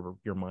affects your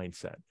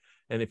mindset.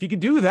 And if you can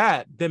do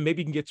that, then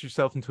maybe you can get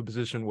yourself into a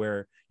position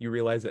where you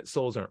realize that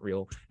souls aren't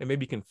real, and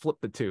maybe you can flip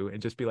the two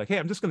and just be like, hey,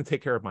 I'm just going to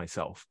take care of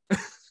myself.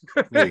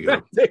 There you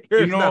go.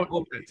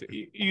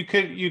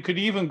 You could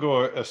even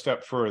go a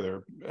step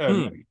further.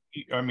 I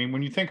mean,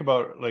 when you think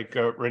about like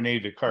Rene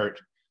Descartes,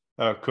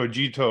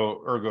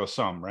 cogito ergo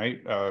sum, right?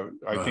 I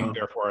think,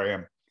 therefore I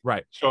am.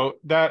 Right. So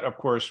that, of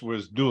course,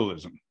 was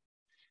dualism.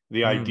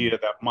 The idea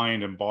that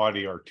mind and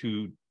body are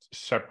two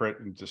separate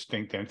and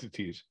distinct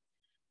entities.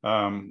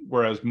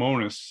 Whereas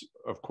monists,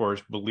 of course,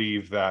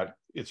 believe that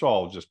it's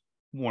all just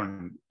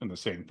one and the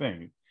same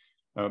thing.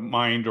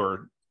 Mind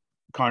or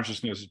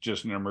consciousness is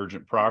just an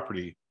emergent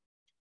property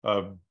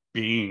of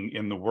being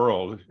in the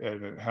world,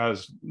 and it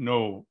has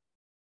no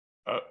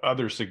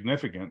other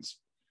significance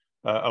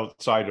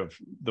outside of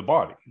the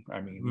body.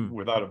 I mean,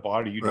 without a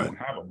body, you don't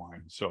have a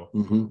mind. So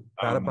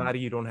without a body,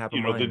 you don't have a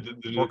mind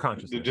or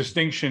consciousness. The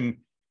distinction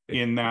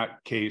in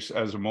that case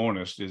as a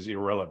monist is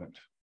irrelevant.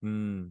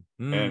 And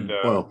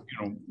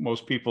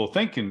most people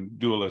think in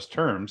dualist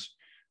terms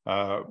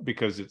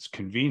because it's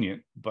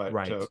convenient, but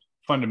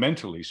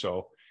fundamentally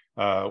so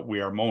we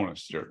are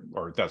monists,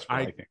 or that's what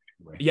I think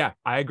anyway. Yeah,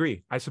 I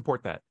agree. I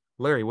support that.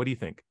 Larry, what do you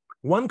think?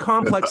 One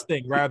complex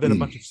thing rather than a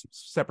bunch of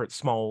separate,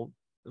 small,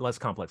 less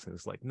complex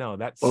things. Like, no,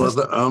 that's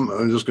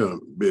I'm just going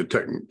to be a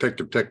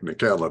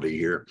technicality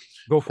here.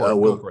 Go for it.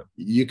 Go for it.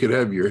 You could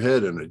have your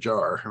head in a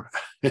jar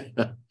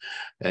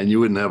and you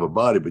wouldn't have a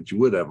body, but you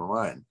would have a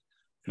mind.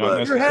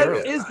 Your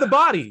head is the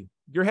body.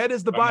 Your head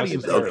is the body.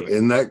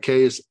 In that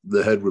case,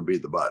 the head would be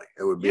the body.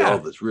 It would be all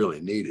that's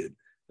really needed,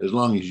 as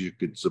long as you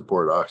could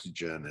support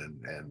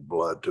oxygen and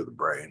blood to the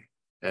brain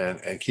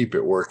and keep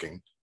it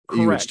working.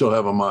 Correct. You would still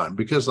have a mind,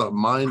 because the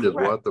mind is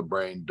what the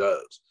brain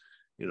does.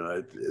 You know,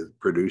 it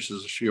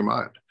produces your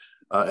mind.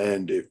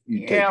 And if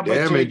you take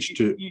damage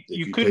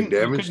you couldn't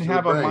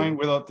have a mind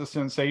without the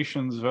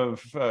sensations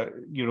of the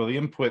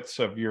inputs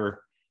of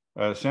your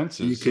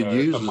senses. You could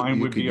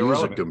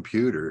use a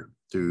computer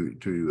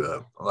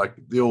to like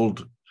the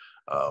old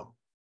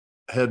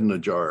head in a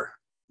jar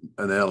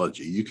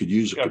analogy. You could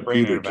use a Got a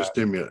brain in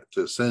computer a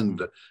to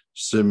send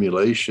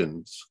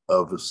simulations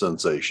of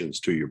sensations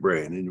to your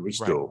brain, and it would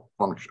still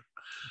function.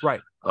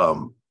 Right. But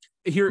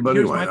Here's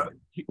anyway,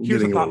 here's a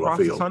getting a thought little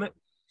process afield. on it,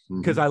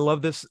 because I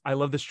love this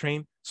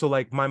train. So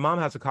like my mom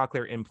has a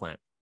cochlear implant.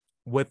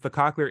 With the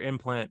cochlear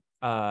implant,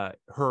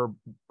 her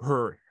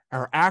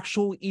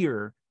actual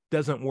ear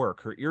doesn't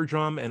work. Her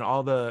eardrum and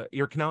all the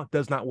ear canal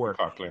does not work.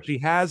 Cochlear. She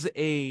has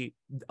a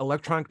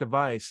electronic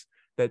device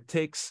that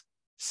takes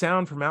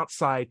sound from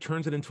outside,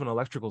 turns it into an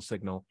electrical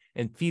signal,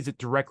 and feeds it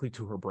directly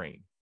to her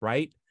brain,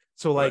 right?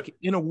 So like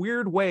in a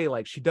weird way,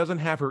 like she doesn't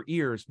have her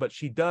ears, but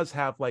she does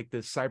have like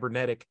this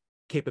cybernetic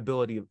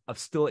capability of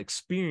still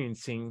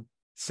experiencing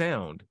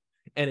sound.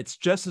 And it's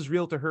just as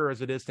real to her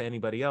as it is to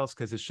anybody else,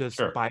 because it's just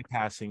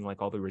bypassing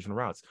like all the original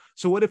routes.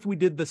 So what if we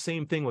did the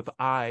same thing with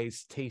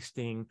eyes,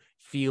 tasting,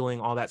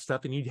 feeling, all that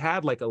stuff, and you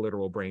had like a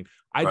literal brain?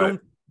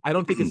 I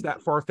don't think it's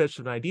that far-fetched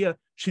of an idea.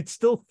 She'd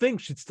still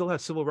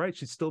have civil rights,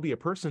 she'd still be a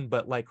person,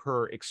 but like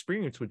her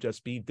experience would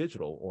just be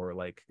digital or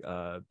like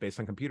based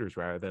on computers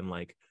rather than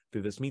like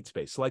through this meat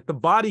space. So like the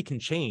body can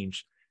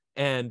change,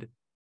 and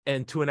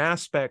to an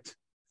aspect,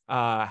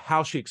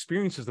 how she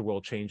experiences the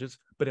world changes.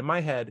 But in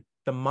my head,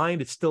 the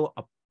mind is still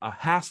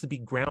has to be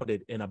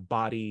grounded in a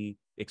body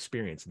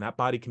experience, and that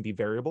body can be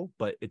variable,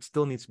 but it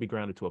still needs to be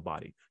grounded to a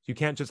body. So you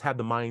can't just have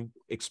the mind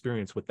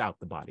experience without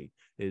the body.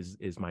 Is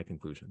my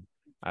conclusion.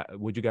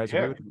 Would you guys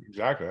agree with me?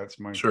 Exactly. That's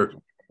my Sure.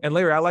 And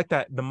Larry, I like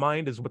that. The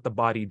mind is what the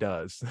body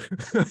does.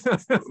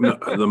 No,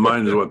 the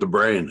mind is what the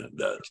brain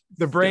does.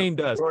 The brain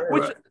does,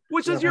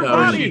 which is your Of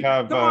body. course, you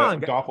have Come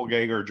on,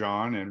 doppelganger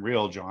John and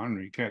real John.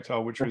 You can't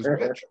tell which was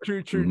which.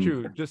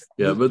 True. Just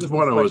but the just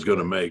point I like was going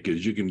to make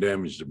is you can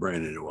damage the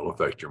brain and it will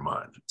affect your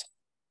mind.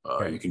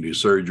 Okay. You can do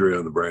surgery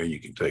on the brain. You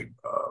can take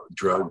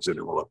drugs and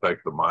it will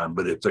affect the mind,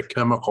 but it's a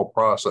chemical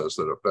process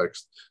that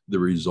affects the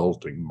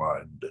resulting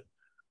mind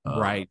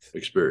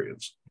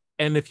experience.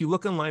 And if you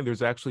look online,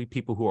 there's actually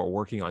people who are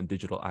working on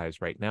digital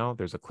eyes right now.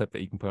 There's a clip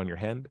that you can put on your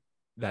head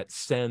that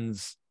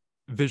sends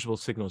visual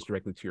signals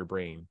directly to your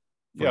brain.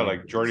 Yeah,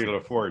 like Geordie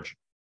LaForge.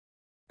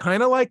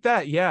 Kind of like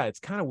that. Yeah, it's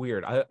kind of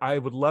weird. I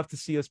would love to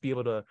see us be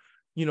able to,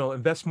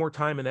 invest more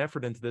time and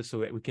effort into this so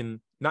that we can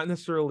not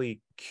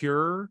necessarily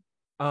cure.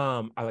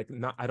 I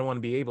don't want to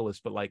be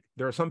ableist, but like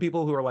there are some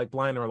people who are like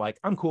blind or like,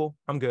 I'm cool,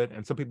 I'm good.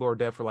 And some people who are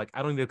deaf are like,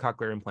 I don't need a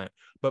cochlear implant.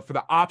 But for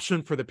the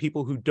option for the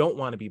people who don't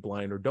want to be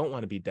blind or don't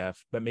want to be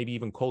deaf, but maybe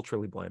even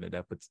culturally blind and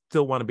deaf, but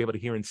still want to be able to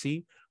hear and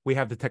see, we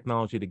have the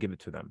technology to give it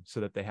to them so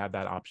that they have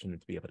that option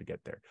to be able to get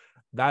there.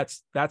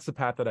 That's the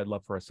path that I'd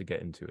love for us to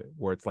get into it,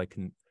 where it's like,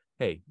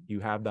 hey, you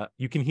have that,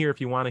 you can hear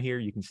if you want to hear,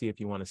 you can see if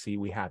you want to see.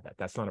 We have that.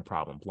 That's not a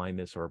problem.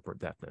 Blindness or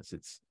deafness.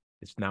 It's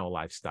now a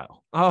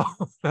lifestyle. Oh,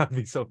 that'd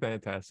be so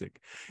fantastic.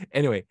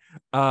 Anyway,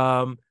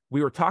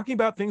 we were talking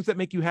about things that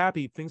make you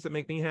happy, things that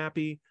make me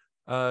happy,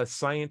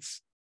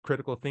 science,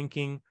 critical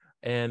thinking,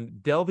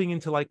 and delving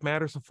into like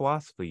matters of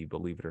philosophy,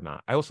 believe it or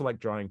not. I also like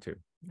drawing too,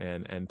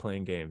 and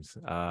playing games.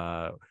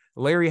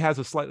 Larry has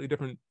a slightly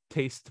different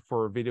taste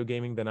for video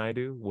gaming than I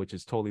do, which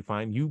is totally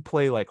fine. You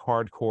play like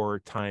hardcore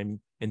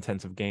time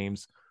intensive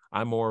games.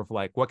 I'm more of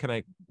like, what can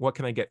I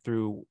get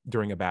through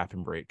during a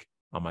bathroom break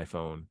on my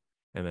phone?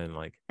 And then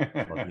like at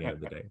the end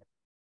of the day.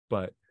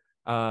 But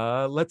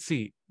let's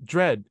see.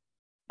 Dread,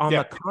 on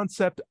the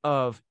concept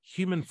of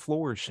human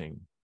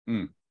flourishing,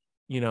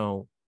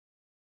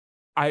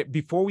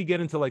 before we get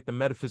into like the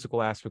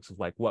metaphysical aspects of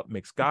like what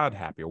makes God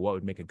happy or what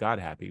would make a God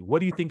happy, what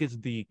do you think is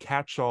the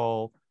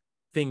catch-all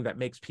thing that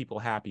makes people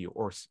happy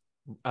or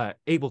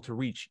able to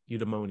reach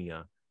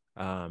eudaimonia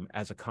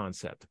as a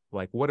concept?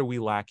 Like what are we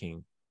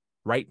lacking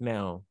right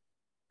now?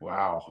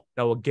 Wow.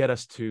 That will get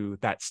us to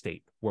that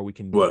state where we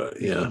can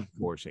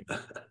flourishing.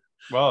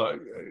 Well,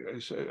 I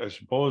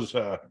suppose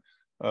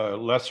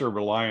lesser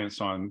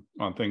reliance on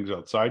things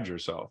outside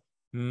yourself.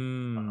 Because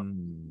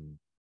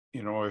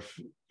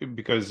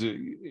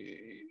you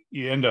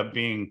end up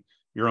being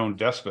your own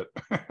despot.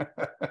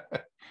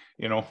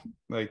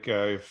 Like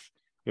if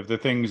the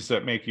things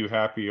that make you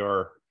happy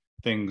are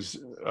things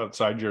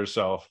outside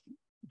yourself,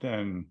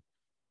 then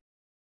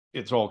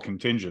it's all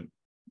contingent.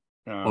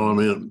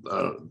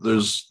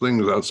 There's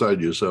things outside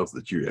yourself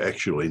that you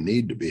actually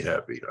need to be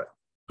happy, like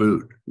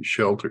food,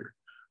 shelter,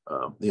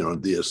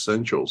 the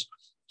essentials.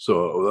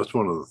 So that's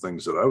one of the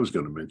things that I was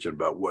going to mention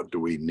about what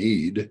do we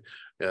need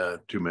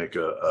to make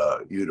a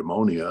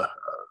eudaimonia,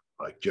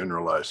 like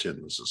generalized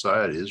in the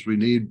society, is we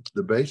need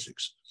the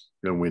basics,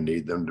 and we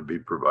need them to be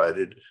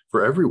provided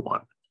for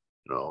everyone,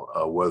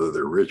 whether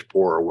they're rich,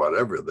 poor, or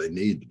whatever. They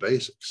need the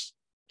basics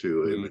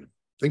to even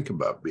think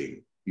about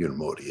being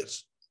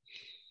eudaimonious.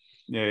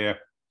 Yeah.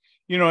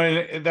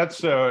 And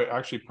that's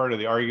actually part of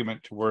the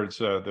argument towards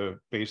the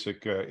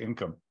basic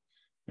income,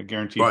 the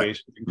guaranteed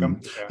basic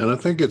income. Yeah. And I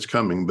think it's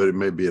coming, but it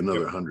may be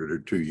another 100 or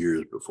 2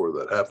 years before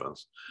that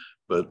happens.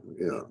 But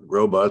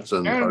robots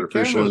and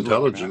artificial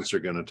intelligence are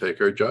going to take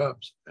our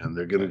jobs, and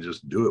they're going to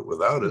just do it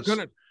without us.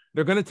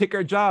 They're going to take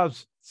our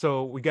jobs.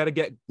 So we got to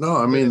get. No,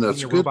 I mean,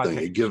 that's a good thing.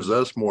 It gives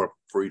us more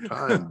free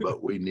time,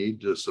 but we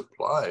need to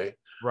supply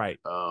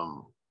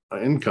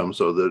income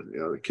so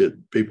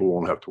that people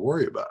won't have to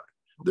worry about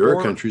it. There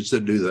are countries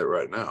that do that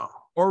right now.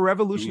 Or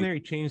revolutionary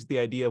change the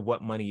idea of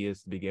what money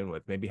is to begin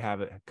with. Maybe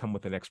have it come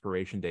with an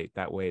expiration date.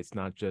 That way it's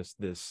not just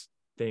this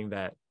thing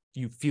that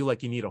you feel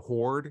like you need a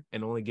hoard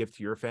and only give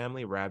to your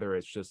family. Rather,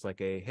 it's just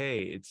like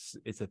it's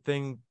a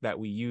thing that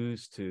we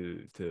use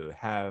to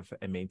have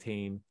and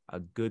maintain a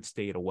good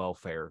state of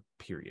welfare,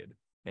 period.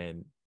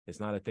 And it's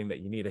not a thing that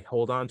you need to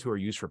hold on to or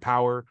use for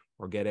power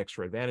or get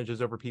extra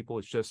advantages over people.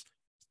 It's just,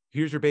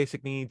 here's your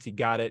basic needs. You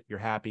got it. You're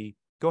happy.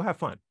 Go have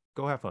fun.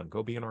 Go have fun.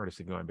 Go be an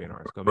artist if you want to be an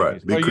artist. Go make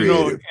music. Be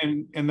creative.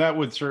 And that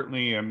would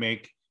certainly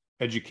make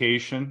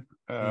education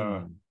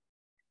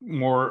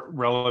more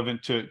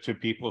relevant to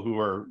people who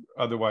are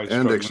otherwise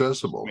and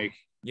accessible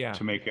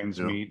to make ends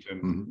meet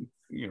and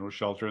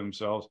shelter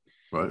themselves.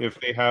 Right. If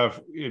they have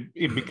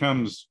it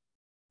becomes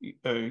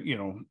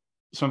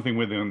something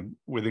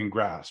within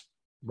grasp.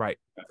 Right.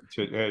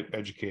 To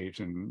educate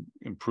and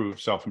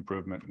improve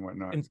self-improvement and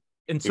whatnot.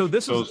 And so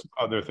those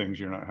other things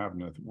you're not having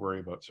to worry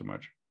about so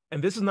much.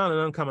 And this is not an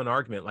uncommon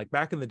argument. Like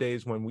back in the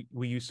days when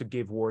we used to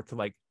give worth to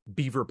like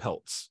beaver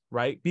pelts,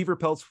 right? Beaver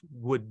pelts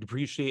would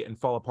depreciate and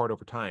fall apart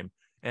over time.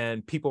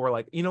 And people were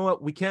like, you know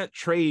what? We can't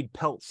trade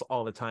pelts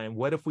all the time.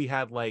 What if we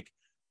had like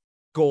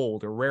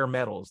gold or rare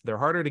metals? They're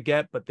harder to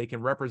get, but they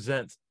can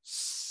represent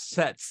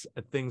sets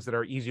of things that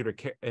are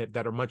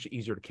that are much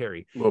easier to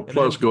carry. Well,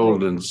 plus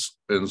gold and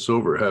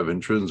silver have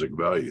intrinsic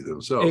value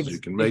themselves. You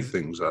can make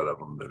things out of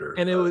them that are.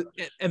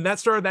 And that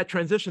started that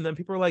transition. Then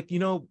people were like,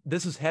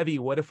 this is heavy.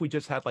 What if we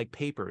just had like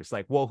papers?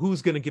 Like, well,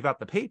 who's going to give out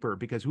the paper?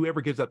 Because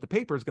whoever gives out the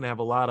paper is going to have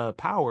a lot of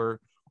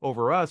power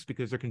over us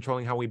because they're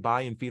controlling how we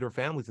buy and feed our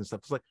families and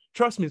stuff. It's like,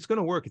 trust me, it's going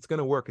to work. It's going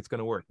to work. It's going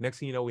to work. Next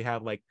thing you know, we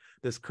have like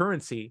this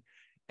currency.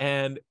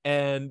 And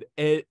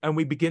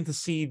we begin to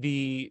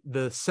see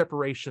the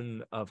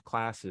separation of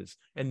classes.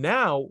 And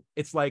now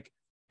it's like,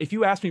 if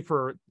you ask me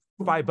for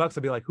 $5,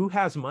 I'd be like, who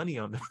has money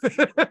on them?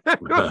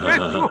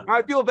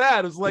 I feel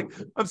bad. It's like,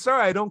 I'm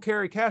sorry, I don't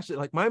carry cash.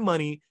 Like my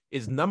money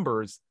is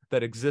numbers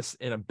that exist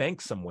in a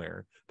bank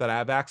somewhere that I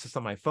have access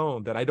on my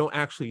phone that I don't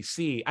actually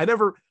see. I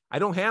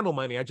don't handle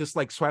money. I just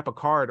like swipe a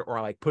card or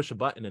I like push a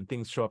button and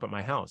things show up at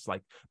my house.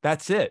 Like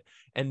that's it.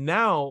 And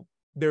now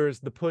there's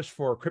the push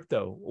for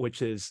crypto,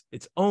 which is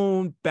its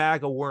own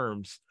bag of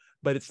worms,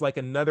 but it's like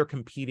another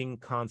competing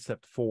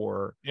concept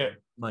for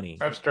money.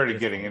 I've started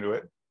getting into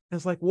it.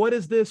 It's like, what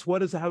is this? How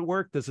does it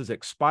work? Does this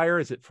expire?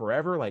 Is it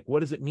forever? Like, what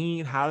does it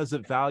mean? How does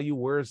it value?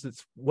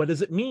 What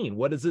does it mean?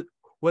 What does it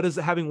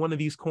having one of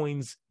these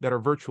coins that are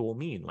virtual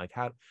mean? Like,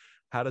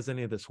 how does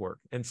any of this work?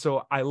 And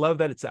so I love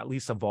that it's at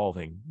least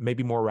evolving,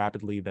 maybe more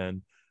rapidly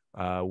than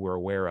we're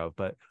aware of,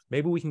 but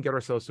maybe we can get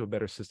ourselves to a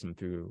better system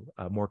through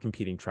more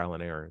competing trial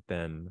and error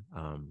than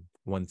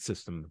one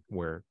system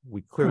where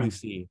we clearly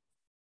see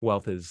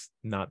wealth is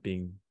not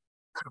being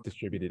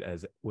distributed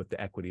as with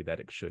the equity that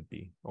it should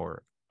be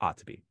or ought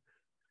to be.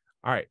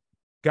 All right,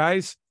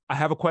 guys, I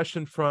have a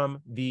question from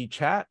the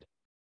chat.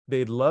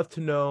 They'd love to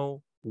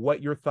know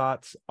what your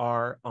thoughts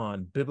are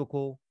on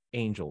biblical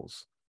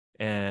angels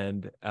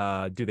and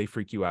do they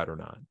freak you out or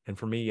not? And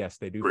for me, yes,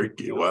 they do freak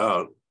you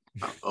out.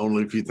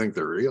 Only if you think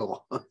they're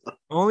real.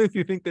 Only if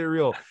you think they're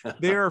real.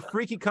 They're a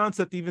freaky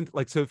concept. Even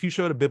like, so if you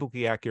showed a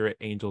biblically accurate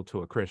angel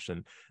to a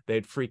Christian,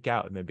 they'd freak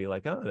out and they'd be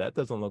like, oh, that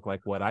doesn't look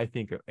like what I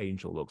think an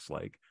angel looks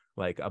like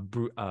a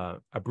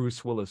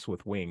Bruce Willis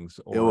with wings.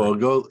 Or, well,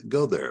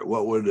 go there.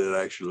 What would it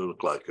actually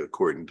look like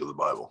according to the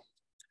Bible?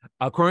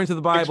 According to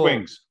the Bible, 6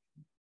 wings.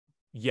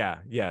 Yeah.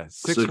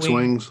 Six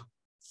wings.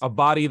 A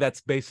body that's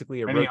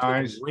basically a rotating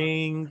eyes.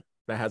 ring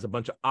that has a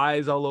bunch of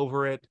eyes all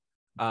over it.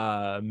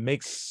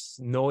 Makes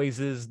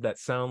noises that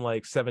sound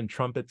like 7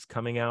 trumpets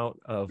coming out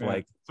of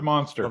like it's a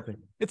monster. Something.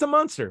 It's a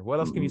monster. What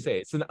else can you say?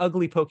 It's an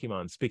ugly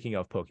Pokemon. Speaking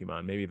of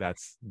Pokemon, maybe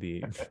that's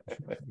the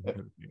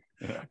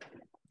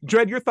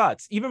Dread, your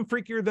thoughts. Even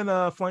freakier than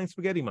a flying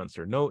spaghetti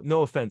monster.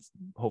 No offense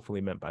hopefully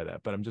meant by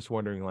that, but I'm just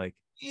wondering, like,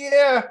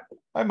 yeah,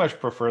 I much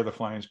prefer the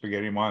flying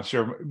spaghetti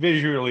monster.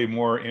 Visually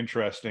more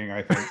interesting,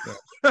 I think,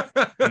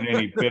 than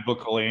any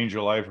biblical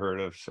angel I've heard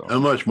of. So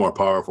and much more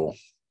powerful.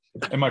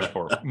 And much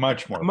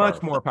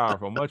more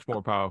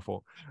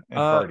powerful. And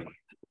party.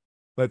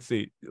 Let's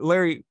see,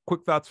 Larry.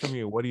 Quick thoughts from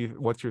you.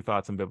 What's your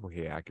thoughts on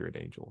biblically accurate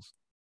angels?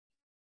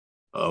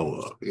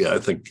 Oh, yeah, I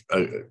think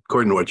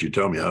according to what you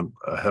tell me,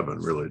 I haven't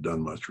really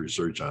done much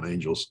research on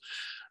angels,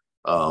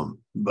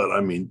 but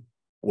I mean,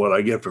 what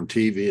I get from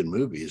TV and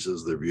movies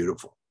is they're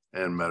beautiful.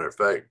 And matter of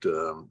fact,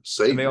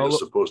 Satan is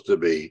supposed to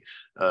be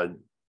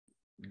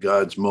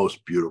God's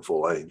most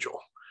beautiful angel.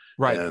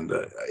 Right. And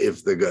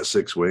if they got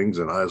 6 wings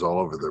and eyes all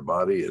over their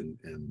body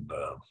and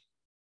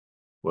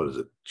what is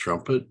it?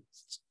 Trumpet?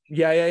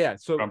 Yeah.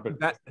 So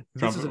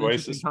this is an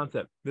interesting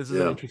concept. This is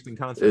an interesting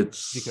concept.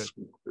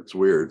 It's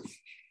weird.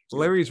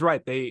 Larry's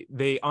right.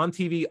 They on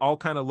TV all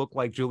kind of look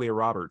like Julia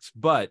Roberts,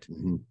 but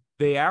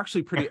they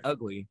actually pretty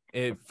ugly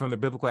from the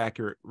biblical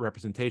accurate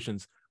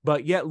representations.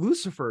 But yet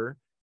Lucifer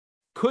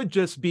could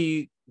just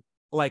be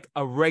like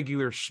a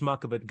regular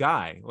schmuck of a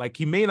guy. Like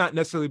he may not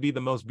necessarily be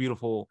the most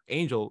beautiful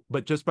angel,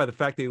 but just by the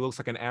fact that he looks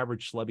like an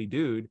average schlubby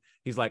dude,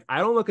 he's like, I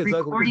don't look as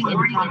ugly as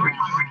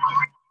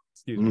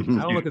excuse me.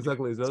 I don't look as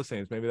ugly as those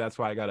things. Maybe that's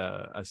why I got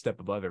a step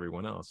above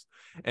everyone else.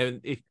 And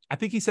if I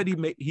think he said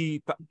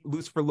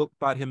Lucifer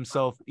thought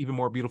himself even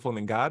more beautiful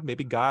than God.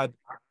 Maybe God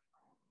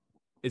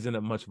isn't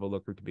a much of a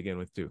looker to begin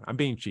with, too. I'm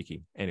being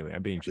cheeky. Anyway,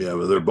 I'm being cheeky. Yeah,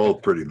 but they're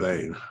both pretty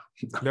vain.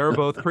 They're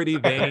both pretty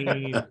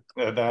vain.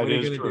 That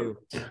is true.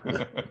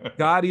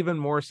 God even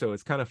more so.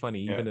 It's kind of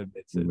funny. Even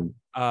admits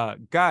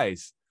it.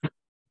 Guys,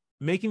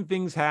 making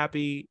things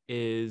happy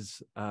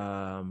is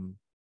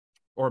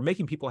or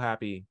making people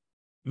happy,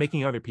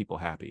 making other people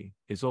happy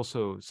is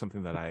also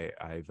something that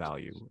I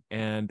value.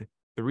 And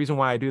the reason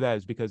why I do that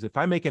is because if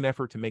I make an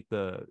effort to make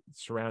the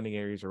surrounding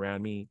areas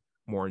around me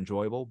more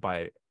enjoyable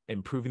by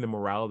improving the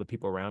morale of the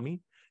people around me,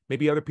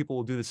 maybe other people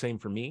will do the same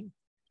for me.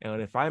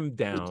 And if I'm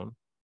down,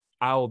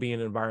 I will be in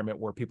an environment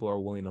where people are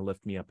willing to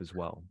lift me up as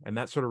well. And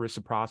that sort of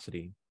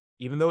reciprocity,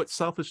 even though it's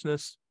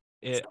selfishness,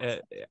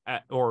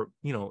 or,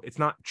 you know, it's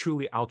not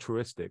truly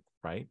altruistic,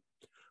 right?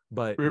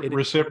 But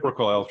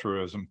reciprocal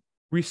altruism.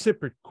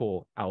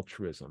 Reciprocal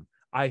altruism.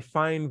 I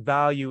find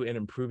value in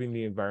improving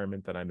the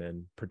environment that I'm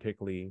in,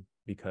 particularly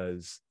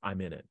because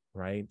I'm in it,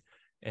 right?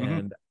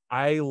 And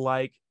I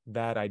like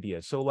that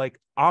idea. So like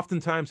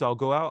oftentimes I'll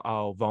go out,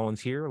 I'll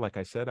volunteer. Like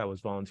I said, I was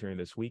volunteering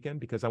this weekend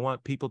because I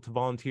want people to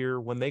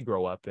volunteer when they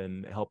grow up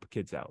and help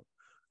kids out.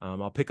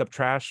 I'll pick up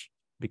trash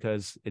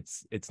because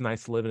it's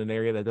nice to live in an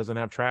area that doesn't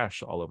have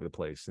trash all over the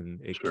place. And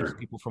it keeps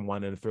people from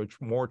wanting to throw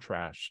more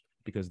trash,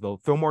 because they'll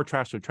throw more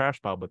trash to a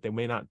trash pile, but they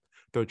may not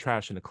throw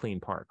trash in a clean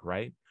park,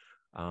 right?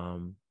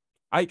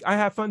 I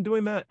have fun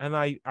doing that, and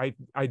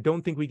I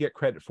don't think we get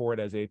credit for it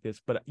as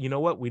atheists, but you know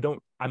what?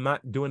 I'm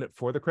not doing it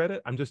for the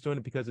credit. I'm just doing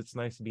it because it's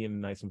nice to be in a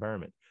nice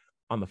environment.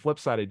 On the flip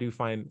side, I do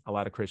find a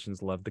lot of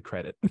Christians love the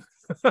credit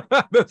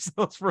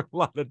themselves for a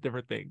lot of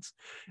different things.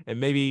 And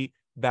maybe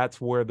that's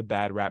where the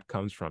bad rap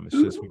comes from. It's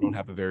just we don't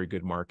have a very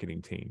good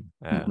marketing team.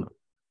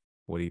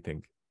 What do you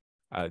think?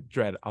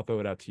 Dredd, I'll throw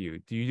it out to you.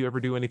 Do you ever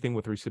do anything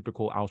with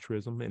reciprocal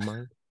altruism in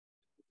mind?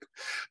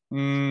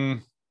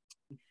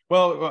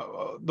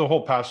 Well, the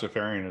whole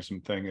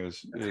pacifarianism thing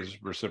is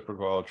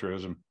reciprocal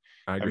altruism.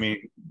 I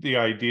mean, the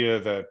idea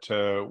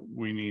that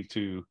we need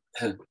to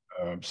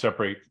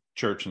separate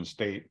church and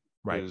state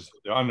is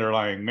the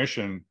underlying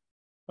mission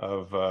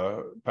of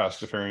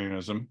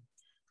pacifarianism,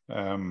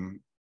 and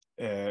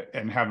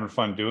having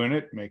fun doing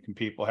it, making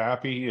people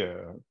happy,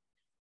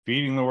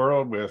 feeding the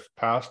world with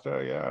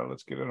pasta. Yeah,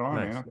 let's get it on.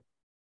 Nice.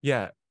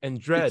 Yeah, and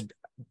Dredd.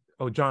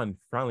 Oh, John,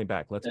 finally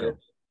back. Let's go.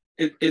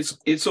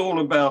 It's all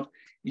about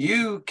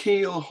you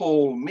keel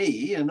haul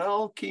me and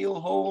I'll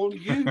keel haul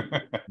you.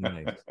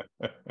 Nice.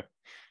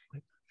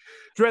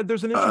 Dredd,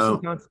 there's an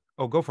interesting concept.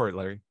 Oh, go for it,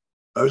 Larry.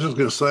 I was just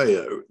going to say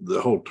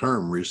the whole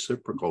term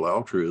reciprocal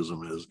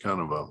altruism is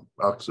kind of an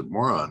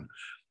oxymoron.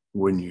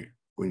 When you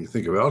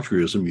think of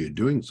altruism, you're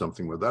doing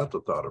something without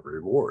the thought of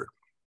reward.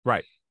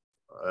 Right.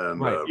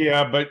 And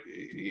yeah, but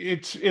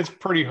it's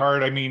pretty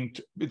hard. I mean,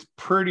 it's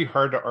pretty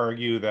hard to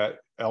argue that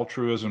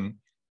altruism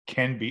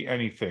can be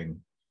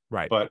anything.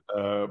 Right. But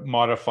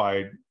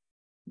modified.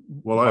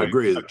 Well, I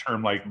agree. A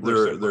term like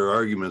there are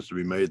arguments to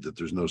be made that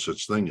there's no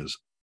such thing as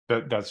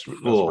that's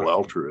full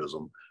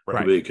altruism,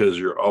 right? Because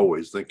you're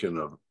always thinking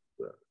of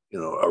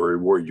a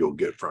reward you'll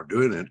get from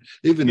doing it,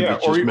 even if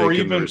it's just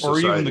making their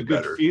society the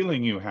good better.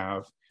 feeling you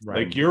have,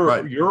 right. like your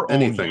own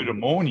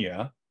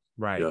eudaimonia,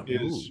 right,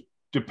 is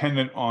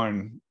dependent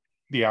on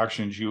the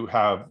actions you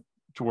have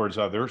towards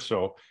others.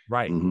 So,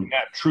 right, in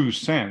that true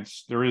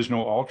sense, there is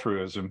no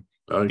altruism.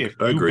 If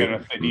you agree.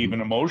 Benefit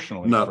even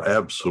emotionally. Not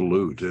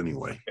absolute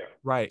anyway.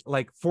 Right.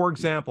 Like, for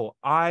example,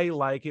 I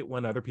like it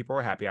when other people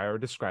are happy. I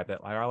already described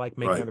that. I like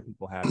making other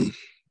people happy.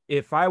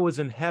 If I was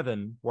in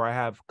heaven where I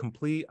have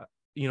complete,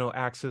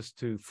 access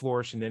to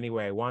flourish in any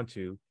way I want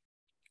to,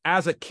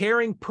 as a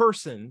caring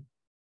person,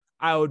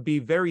 I would be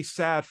very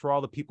sad for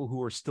all the people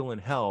who are still in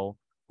hell,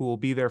 who will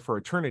be there for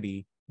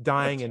eternity,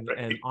 dying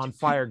and on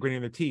fire,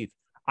 gritting their teeth.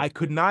 I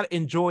could not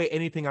enjoy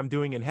anything I'm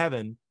doing in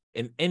heaven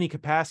in any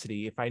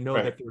capacity if I know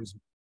that there's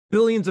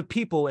billions of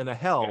people in a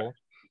hell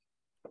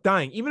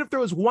dying. Even if there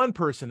was one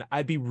person,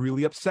 I'd be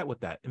really upset with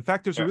that. In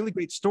fact, there's a really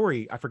great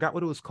story. I forgot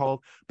what it was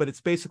called, but it's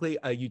basically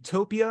a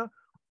utopia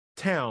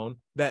town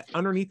that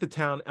underneath the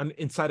town,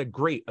 inside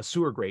a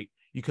sewer grate,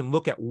 you can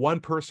look at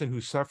one person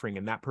who's suffering,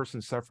 and that person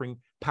suffering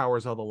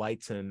powers all the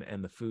lights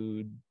and the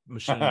food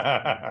machines.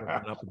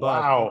 Up above.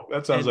 Wow,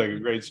 that sounds like a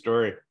great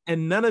story.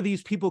 And none of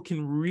these people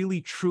can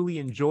really truly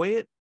enjoy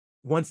it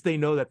once they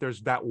know that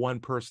there's that one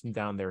person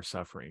down there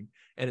suffering.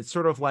 And it's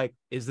sort of like,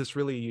 is this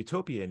really a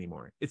utopia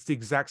anymore? It's the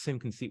exact same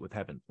conceit with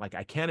heaven. Like,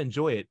 I can't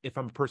enjoy it if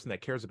I'm a person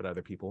that cares about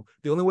other people.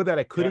 The only way that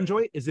I could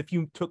enjoy it is if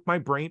you took my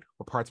brain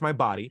or parts of my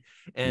body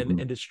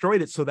and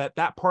destroyed it so that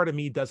part of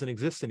me doesn't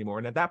exist anymore.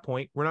 And at that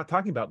point, we're not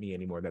talking about me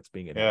anymore. That's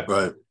being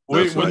right.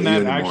 Wouldn't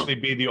that actually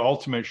be the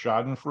ultimate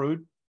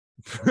schadenfreude?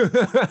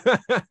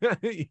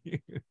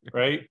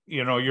 Right?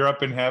 You're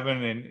up in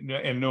heaven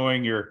and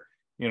knowing you're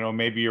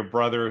maybe your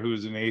brother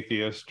who's an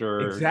atheist,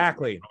 or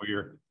Exactly.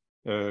 your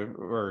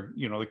or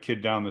the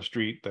kid down the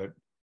street that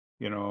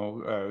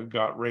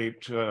got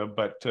raped,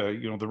 but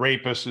the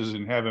rapist is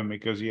in heaven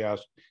because he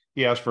asked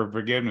for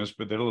forgiveness,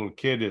 but the little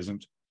kid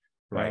isn't.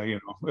 Right.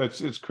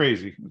 It's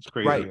crazy. It's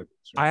crazy. Right.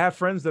 I have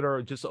friends that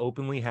are just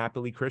openly,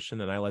 happily Christian,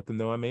 and I let them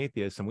know I'm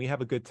atheist, and we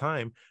have a good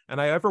time. And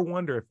I ever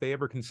wonder if they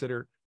ever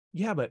consider,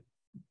 yeah, but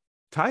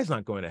Ty's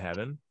not going to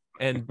heaven.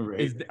 And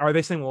Right. Are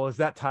they saying, well, is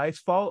that Ty's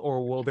fault,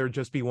 or will there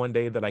just be one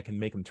day that I can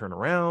make him turn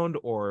around,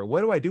 or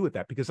what do I do with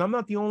that? Because I'm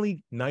not the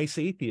only nice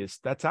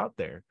atheist that's out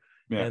there.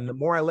 Yeah. And the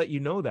more I let you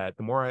know that,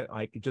 the more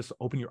I just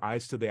open your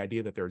eyes to the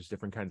idea that there's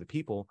different kinds of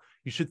people.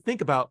 You should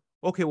think about,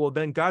 okay, well,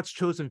 then God's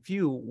chosen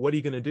few, what are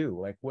you going to do?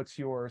 Like, what's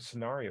your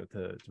scenario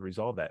to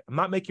resolve that? I'm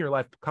not making your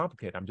life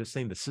complicated. I'm just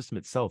saying the system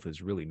itself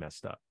is really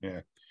messed up. Yeah.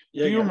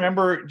 Do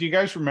you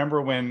guys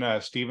remember when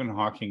Stephen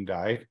Hawking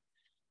died?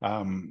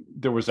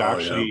 There was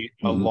actually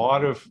a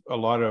lot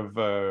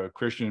of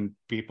Christian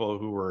people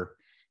who were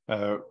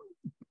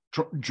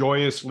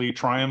joyously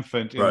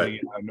triumphant in the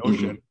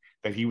notion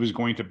that he was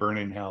going to burn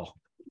in hell.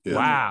 Yeah.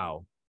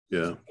 Wow.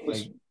 Yeah.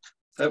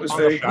 That was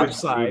very good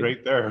side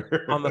right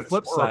there. On the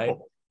flip side.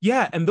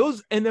 Yeah. And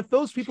if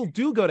those people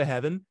do go to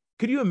heaven,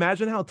 could you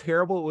imagine how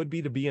terrible it would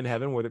be to be in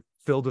heaven where they're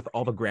filled with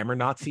all the grammar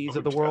Nazis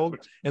of the world?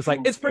 And it's like,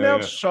 it's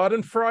pronounced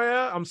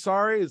Schadenfreude. I'm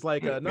sorry. It's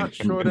like not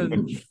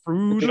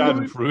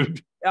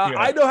Schadenfreude.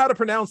 I know how to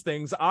pronounce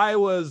things. I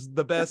was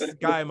the best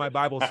guy in my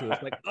Bible school.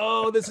 It's like,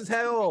 oh, this is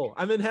hell.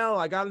 I'm in hell.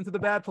 I got into the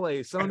bad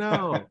place. Oh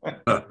no.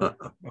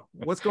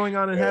 What's going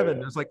on in heaven?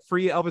 There's like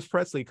free Elvis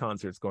Presley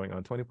concerts going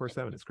on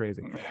 24/7. It's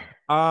crazy.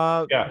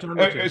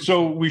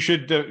 So we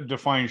should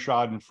define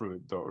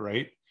Schadenfreude though,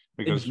 right?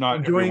 Because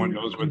not everyone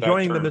knows what that term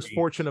enjoying the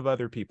misfortune of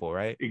other people,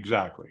 right?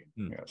 Exactly.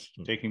 Yes.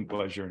 Taking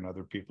pleasure in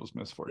other people's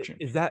misfortune.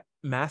 Is that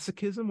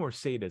masochism or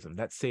sadism?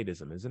 That's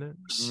sadism, isn't it?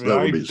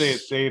 I'd say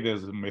it's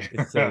sadism.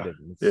 It's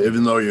sadism.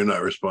 Even though you're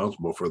not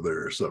responsible for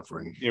their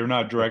suffering. You're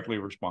not directly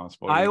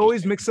responsible. I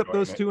always mix up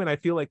those two, and I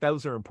feel like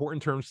those are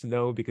important terms to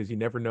know because you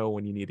never know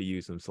when you need to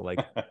use them. So like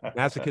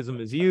masochism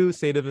is you,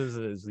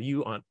 sadism is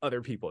you on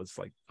other people. It's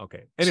like,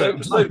 okay.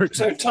 Anyway,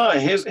 so Ty,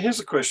 here's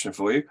a question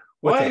for you.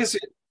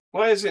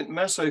 Why is it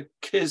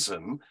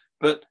masochism,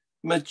 but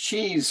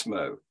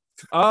machismo?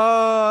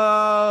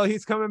 Oh,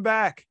 he's coming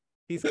back.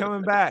 He's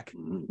coming back.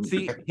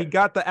 See, he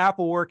got the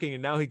Apple working,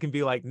 and now he can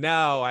be like,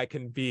 now I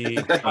can be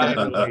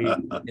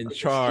in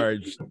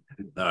charge.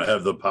 Now I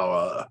have the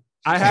power.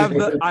 I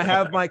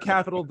have my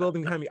Capitol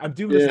building behind me. I'm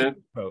doing this.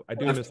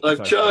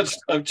 I've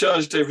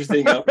charged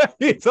everything up.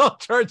 It's all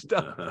charged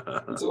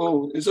up.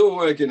 It's all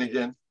working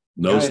again.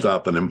 No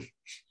stopping him.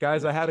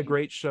 Guys, I had a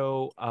great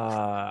show.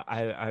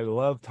 I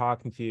love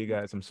talking to you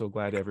guys. I'm so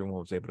glad everyone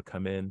was able to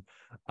come in.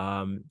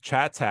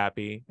 Chat's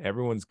happy.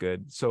 Everyone's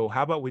good. So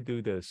how about we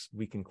do this?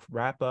 We can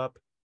wrap up.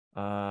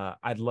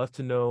 I'd love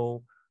to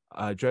know,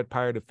 Dread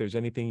Pirate, if there's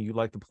anything you'd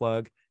like to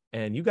plug.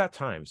 And you got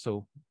time.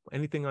 So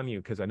anything on you,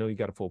 because I know you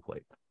got a full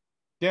plate.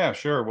 Yeah,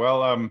 sure.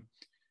 Well,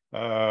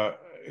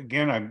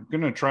 again, I'm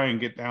going to try and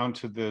get down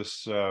to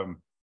this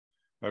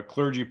a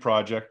clergy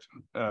project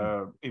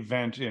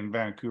event in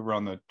Vancouver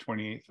on the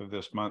 28th of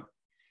this month.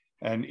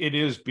 And it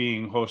is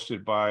being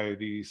hosted by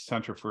the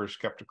Center for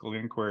Skeptical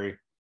Inquiry.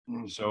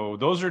 So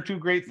those are two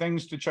great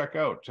things to check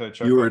out.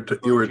 You were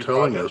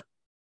telling us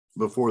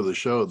before the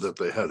show that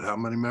they had how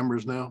many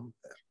members now?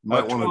 You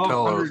might want to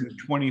tell us.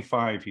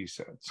 1,225, he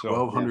said. So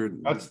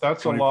 1,200.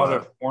 That's a lot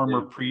of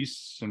former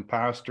priests and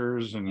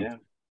pastors and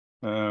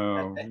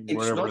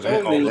whatever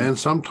they call them. And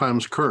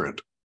sometimes current.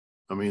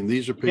 I mean,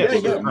 these are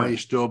people that may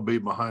still be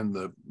behind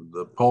the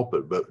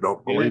pulpit, but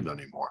don't believe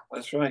anymore.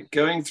 That's right,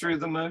 going through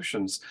the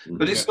motions.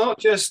 But it's not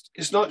just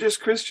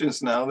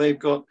Christians now. They've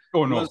got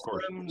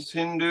Muslims,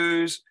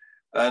 Hindus,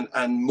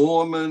 and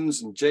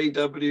Mormons and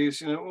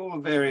JWs. All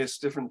the various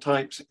different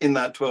types in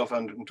that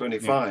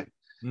 1,225.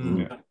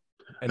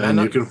 And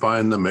you can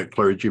find them at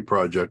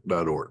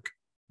clergyproject.org.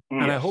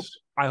 And I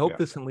hope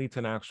this can lead to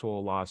an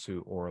actual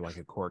lawsuit or like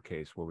a court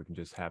case where we can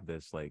just have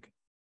this like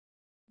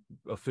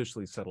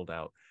officially settled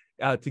out.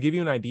 To give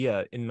you an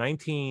idea, in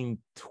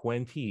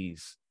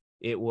 1920s,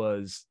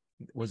 was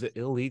it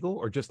illegal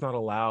or just not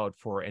allowed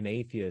for an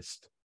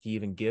atheist to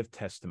even give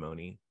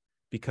testimony?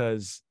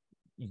 Because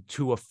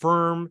to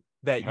affirm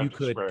that you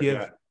could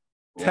give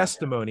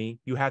testimony,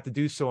 you have to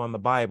do so on the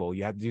Bible.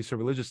 You have to do so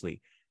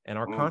religiously. And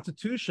our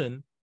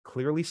Constitution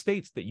clearly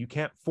states that you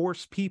can't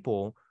force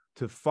people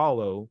to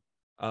follow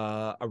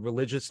a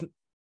religious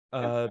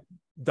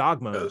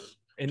dogma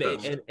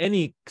in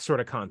any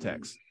sort of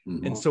context.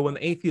 And so when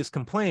the atheists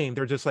complain,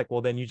 they're just like,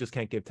 well, then you just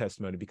can't give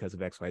testimony because of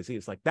XYZ.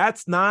 It's like,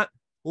 that's not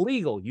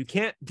legal. You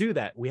can't do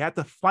that. We had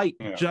to fight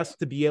just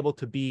to be able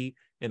to be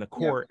in a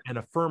court and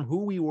affirm who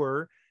we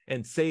were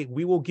and say,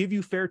 we will give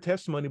you fair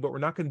testimony, but we're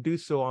not going to do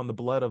so on the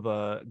blood of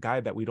a guy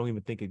that we don't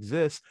even think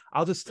exists.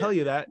 I'll just tell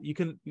you that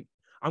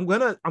I'm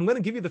going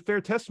to give you the fair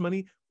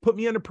testimony, put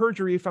me under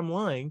perjury if I'm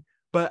lying,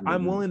 but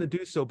I'm willing to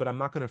do so, but I'm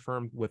not going to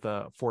affirm with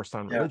a forced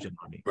on religion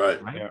on me.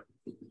 Right.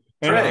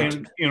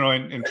 And you know,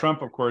 and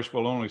Trump, of course,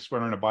 will only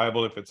swear in the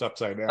Bible if it's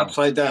upside down.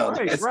 Upside down.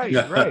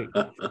 Right.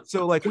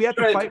 So like we have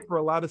to fight for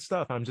a lot of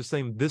stuff. I'm just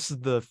saying this is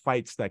the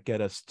fights that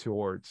get us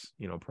towards,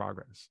 you know,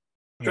 progress.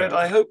 Fred,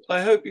 I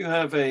hope you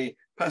have a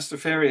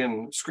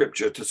Pastafarian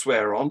scripture to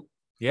swear on.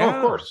 Yeah,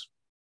 of course,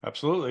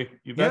 absolutely.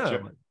 You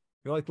betcha.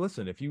 You're like,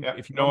 listen, if you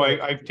no,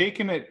 I've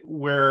taken it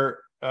where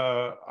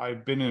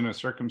I've been in a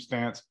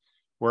circumstance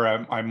where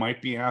I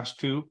might be asked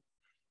to.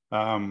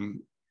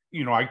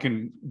 You know, I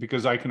can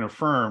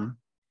affirm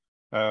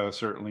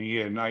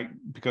certainly, and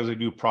because I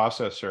do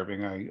process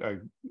serving, I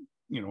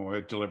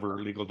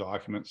deliver legal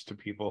documents to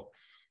people,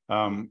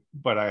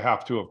 but I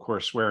have to, of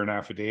course, swear an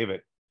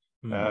affidavit.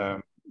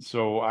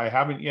 So I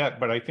haven't yet,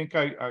 but I think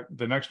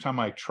the next time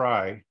I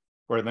try,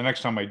 or the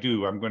next time I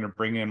do, I'm going to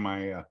bring in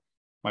my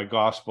my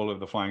Gospel of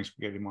the Flying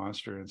Spaghetti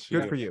Monster and see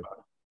if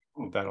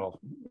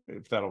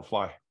that'll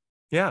fly.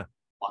 Yeah,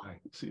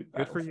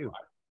 good for you.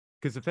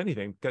 Because if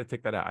anything, got to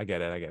take that out. I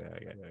get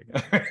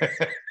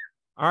it.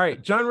 All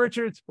right, John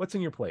Richards, what's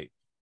in your plate?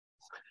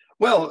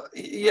 Well,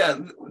 yeah,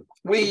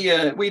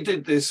 we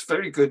did this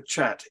very good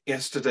chat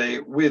yesterday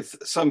with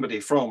somebody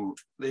from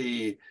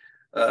the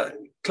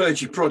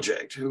Clergy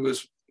Project who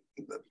was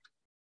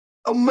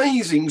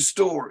amazing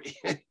story.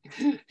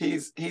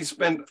 He's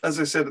spent, as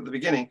I said at the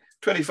beginning,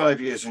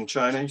 25 years in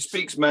China. He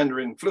speaks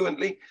Mandarin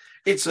fluently.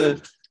 It's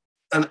an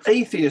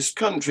atheist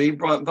country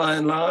by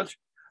and large,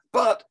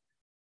 but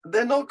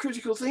they're not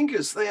critical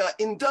thinkers. They are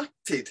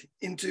inducted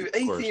into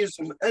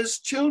atheism as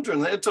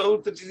children. They're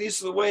told that it is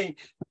the way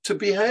to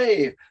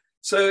behave.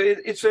 So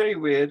it's very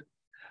weird.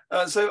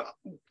 So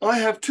I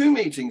have 2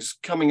 meetings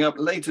coming up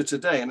later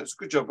today, and it's a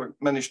good job I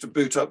managed to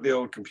boot up the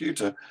old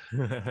computer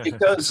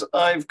because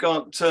I've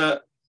got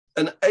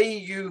an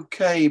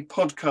AUK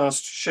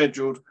podcast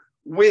scheduled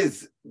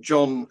with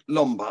John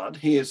Lombard.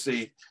 He is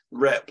the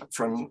rep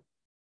from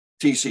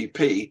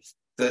TCP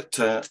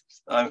that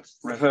I'm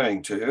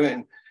referring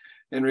to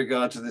in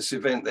regard to this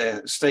event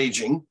they're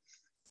staging.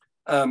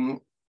 I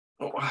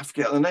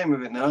forget the name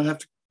of it now.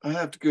 I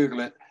have to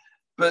Google it.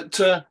 But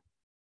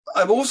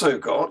I've also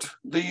got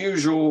the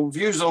usual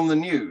Views on the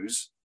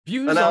News.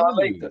 Views on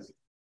the News.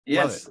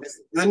 Yes,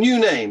 the new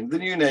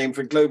name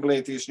for Global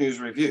Atheist News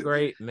Review.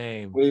 Great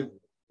name. We're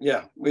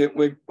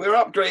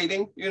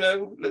upgrading. You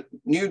know,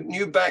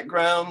 new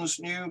backgrounds,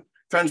 new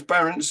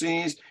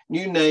transparencies,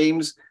 new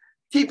names,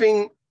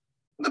 keeping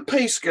the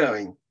pace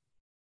going.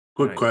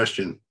 Quick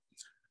question: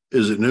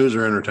 is it news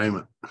or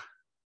entertainment?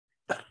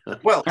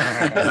 Well,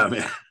 I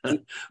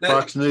mean,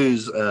 Fox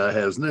News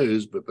has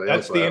news, but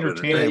that's the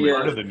entertainment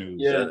part of the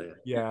news.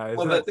 Yeah.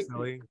 Well, that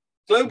silly?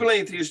 Global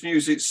Atheist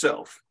News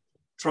itself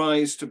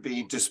tries to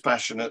be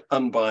dispassionate,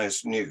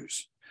 unbiased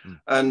news.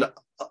 And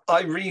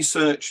I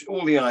research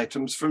all the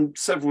items from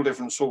several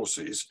different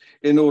sources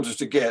in order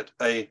to get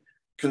a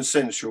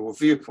consensual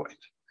viewpoint.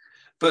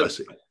 But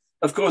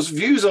of course,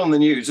 Views on the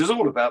News is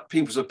all about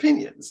people's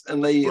opinions,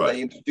 and they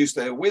introduce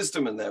their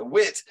wisdom and their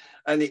wit,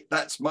 and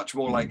that's much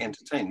more like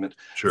entertainment.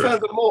 Sure.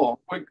 Furthermore,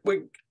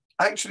 we're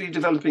actually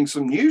developing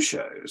some new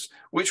shows,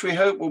 which we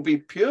hope will be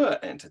pure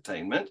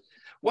entertainment.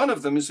 One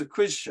of them is a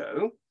quiz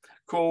show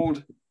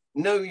called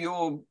Know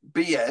Your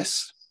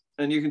BS,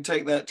 and you can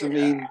take that to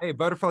mean... Hey,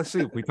 butterfly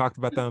soup. We talked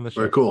about that on the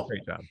show. Very cool.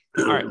 Great job.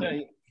 All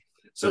right.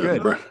 So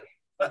good.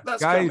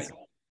 That's coming.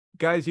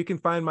 Guys, you can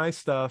find my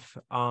stuff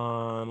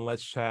on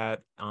Let's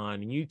Chat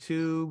on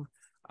YouTube.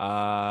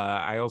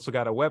 I also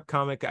got a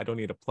webcomic. I don't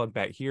need to plug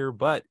that here.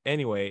 But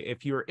anyway,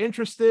 if you're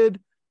interested,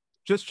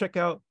 just check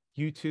out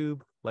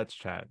YouTube Let's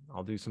Chat.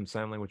 I'll do some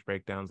sign language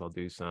breakdowns. I'll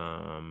do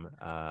some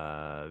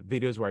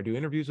videos where I do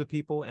interviews with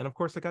people. And of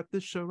course, I got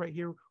this show right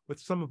here with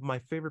some of my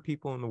favorite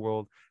people in the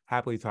world,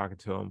 happily talking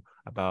to them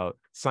about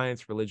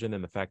science, religion,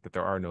 and the fact that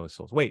there are no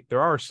souls. Wait, there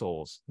are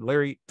souls.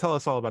 Larry, tell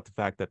us all about the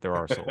fact that there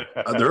are souls.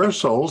 There are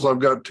souls. I've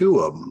got 2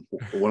 of them,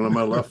 one on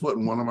my left foot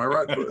and one on my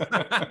right foot.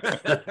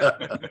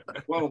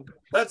 Well,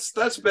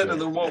 that's better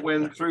than what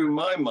went through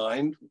my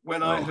mind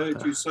when I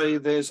heard you say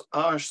there's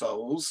our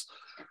souls.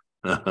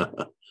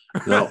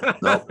 No.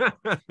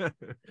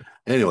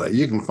 Anyway,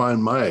 you can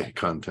find my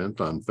content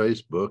on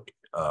Facebook.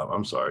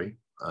 On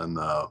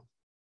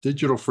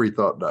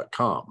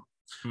digitalfreethought.com.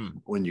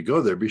 When you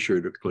go there, be sure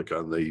to click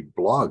on the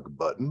blog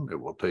button. It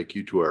will take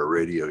you to our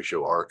radio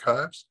show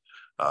archives,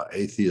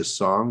 atheist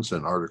songs,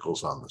 and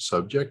articles on the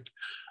subject.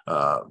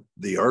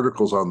 The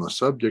articles on the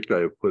subject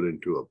I have put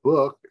into a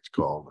book. It's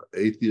called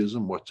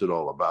Atheism, What's It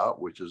All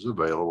About, which is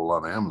available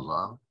on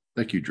Amazon.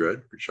 Thank you,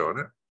 Dred, for showing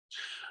it.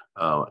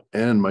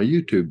 And my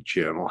YouTube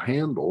channel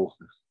handle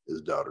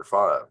is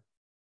Doubter5.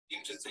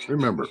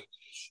 Remember,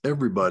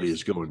 everybody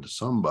is going to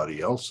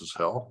somebody else's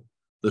hell.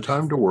 The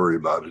time to worry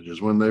about it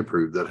is when they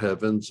prove that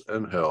heavens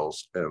and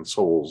hells and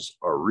souls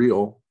are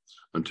real.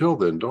 Until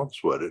then, don't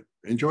sweat it.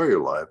 Enjoy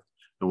your life.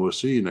 And we'll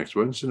see you next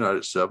Wednesday night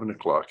at 7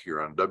 o'clock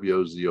here on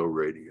WOZO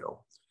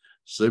Radio.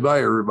 Say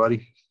bye,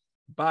 everybody.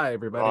 Bye,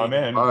 everybody.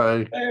 Amen.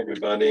 Bye. Hey,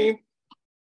 everybody.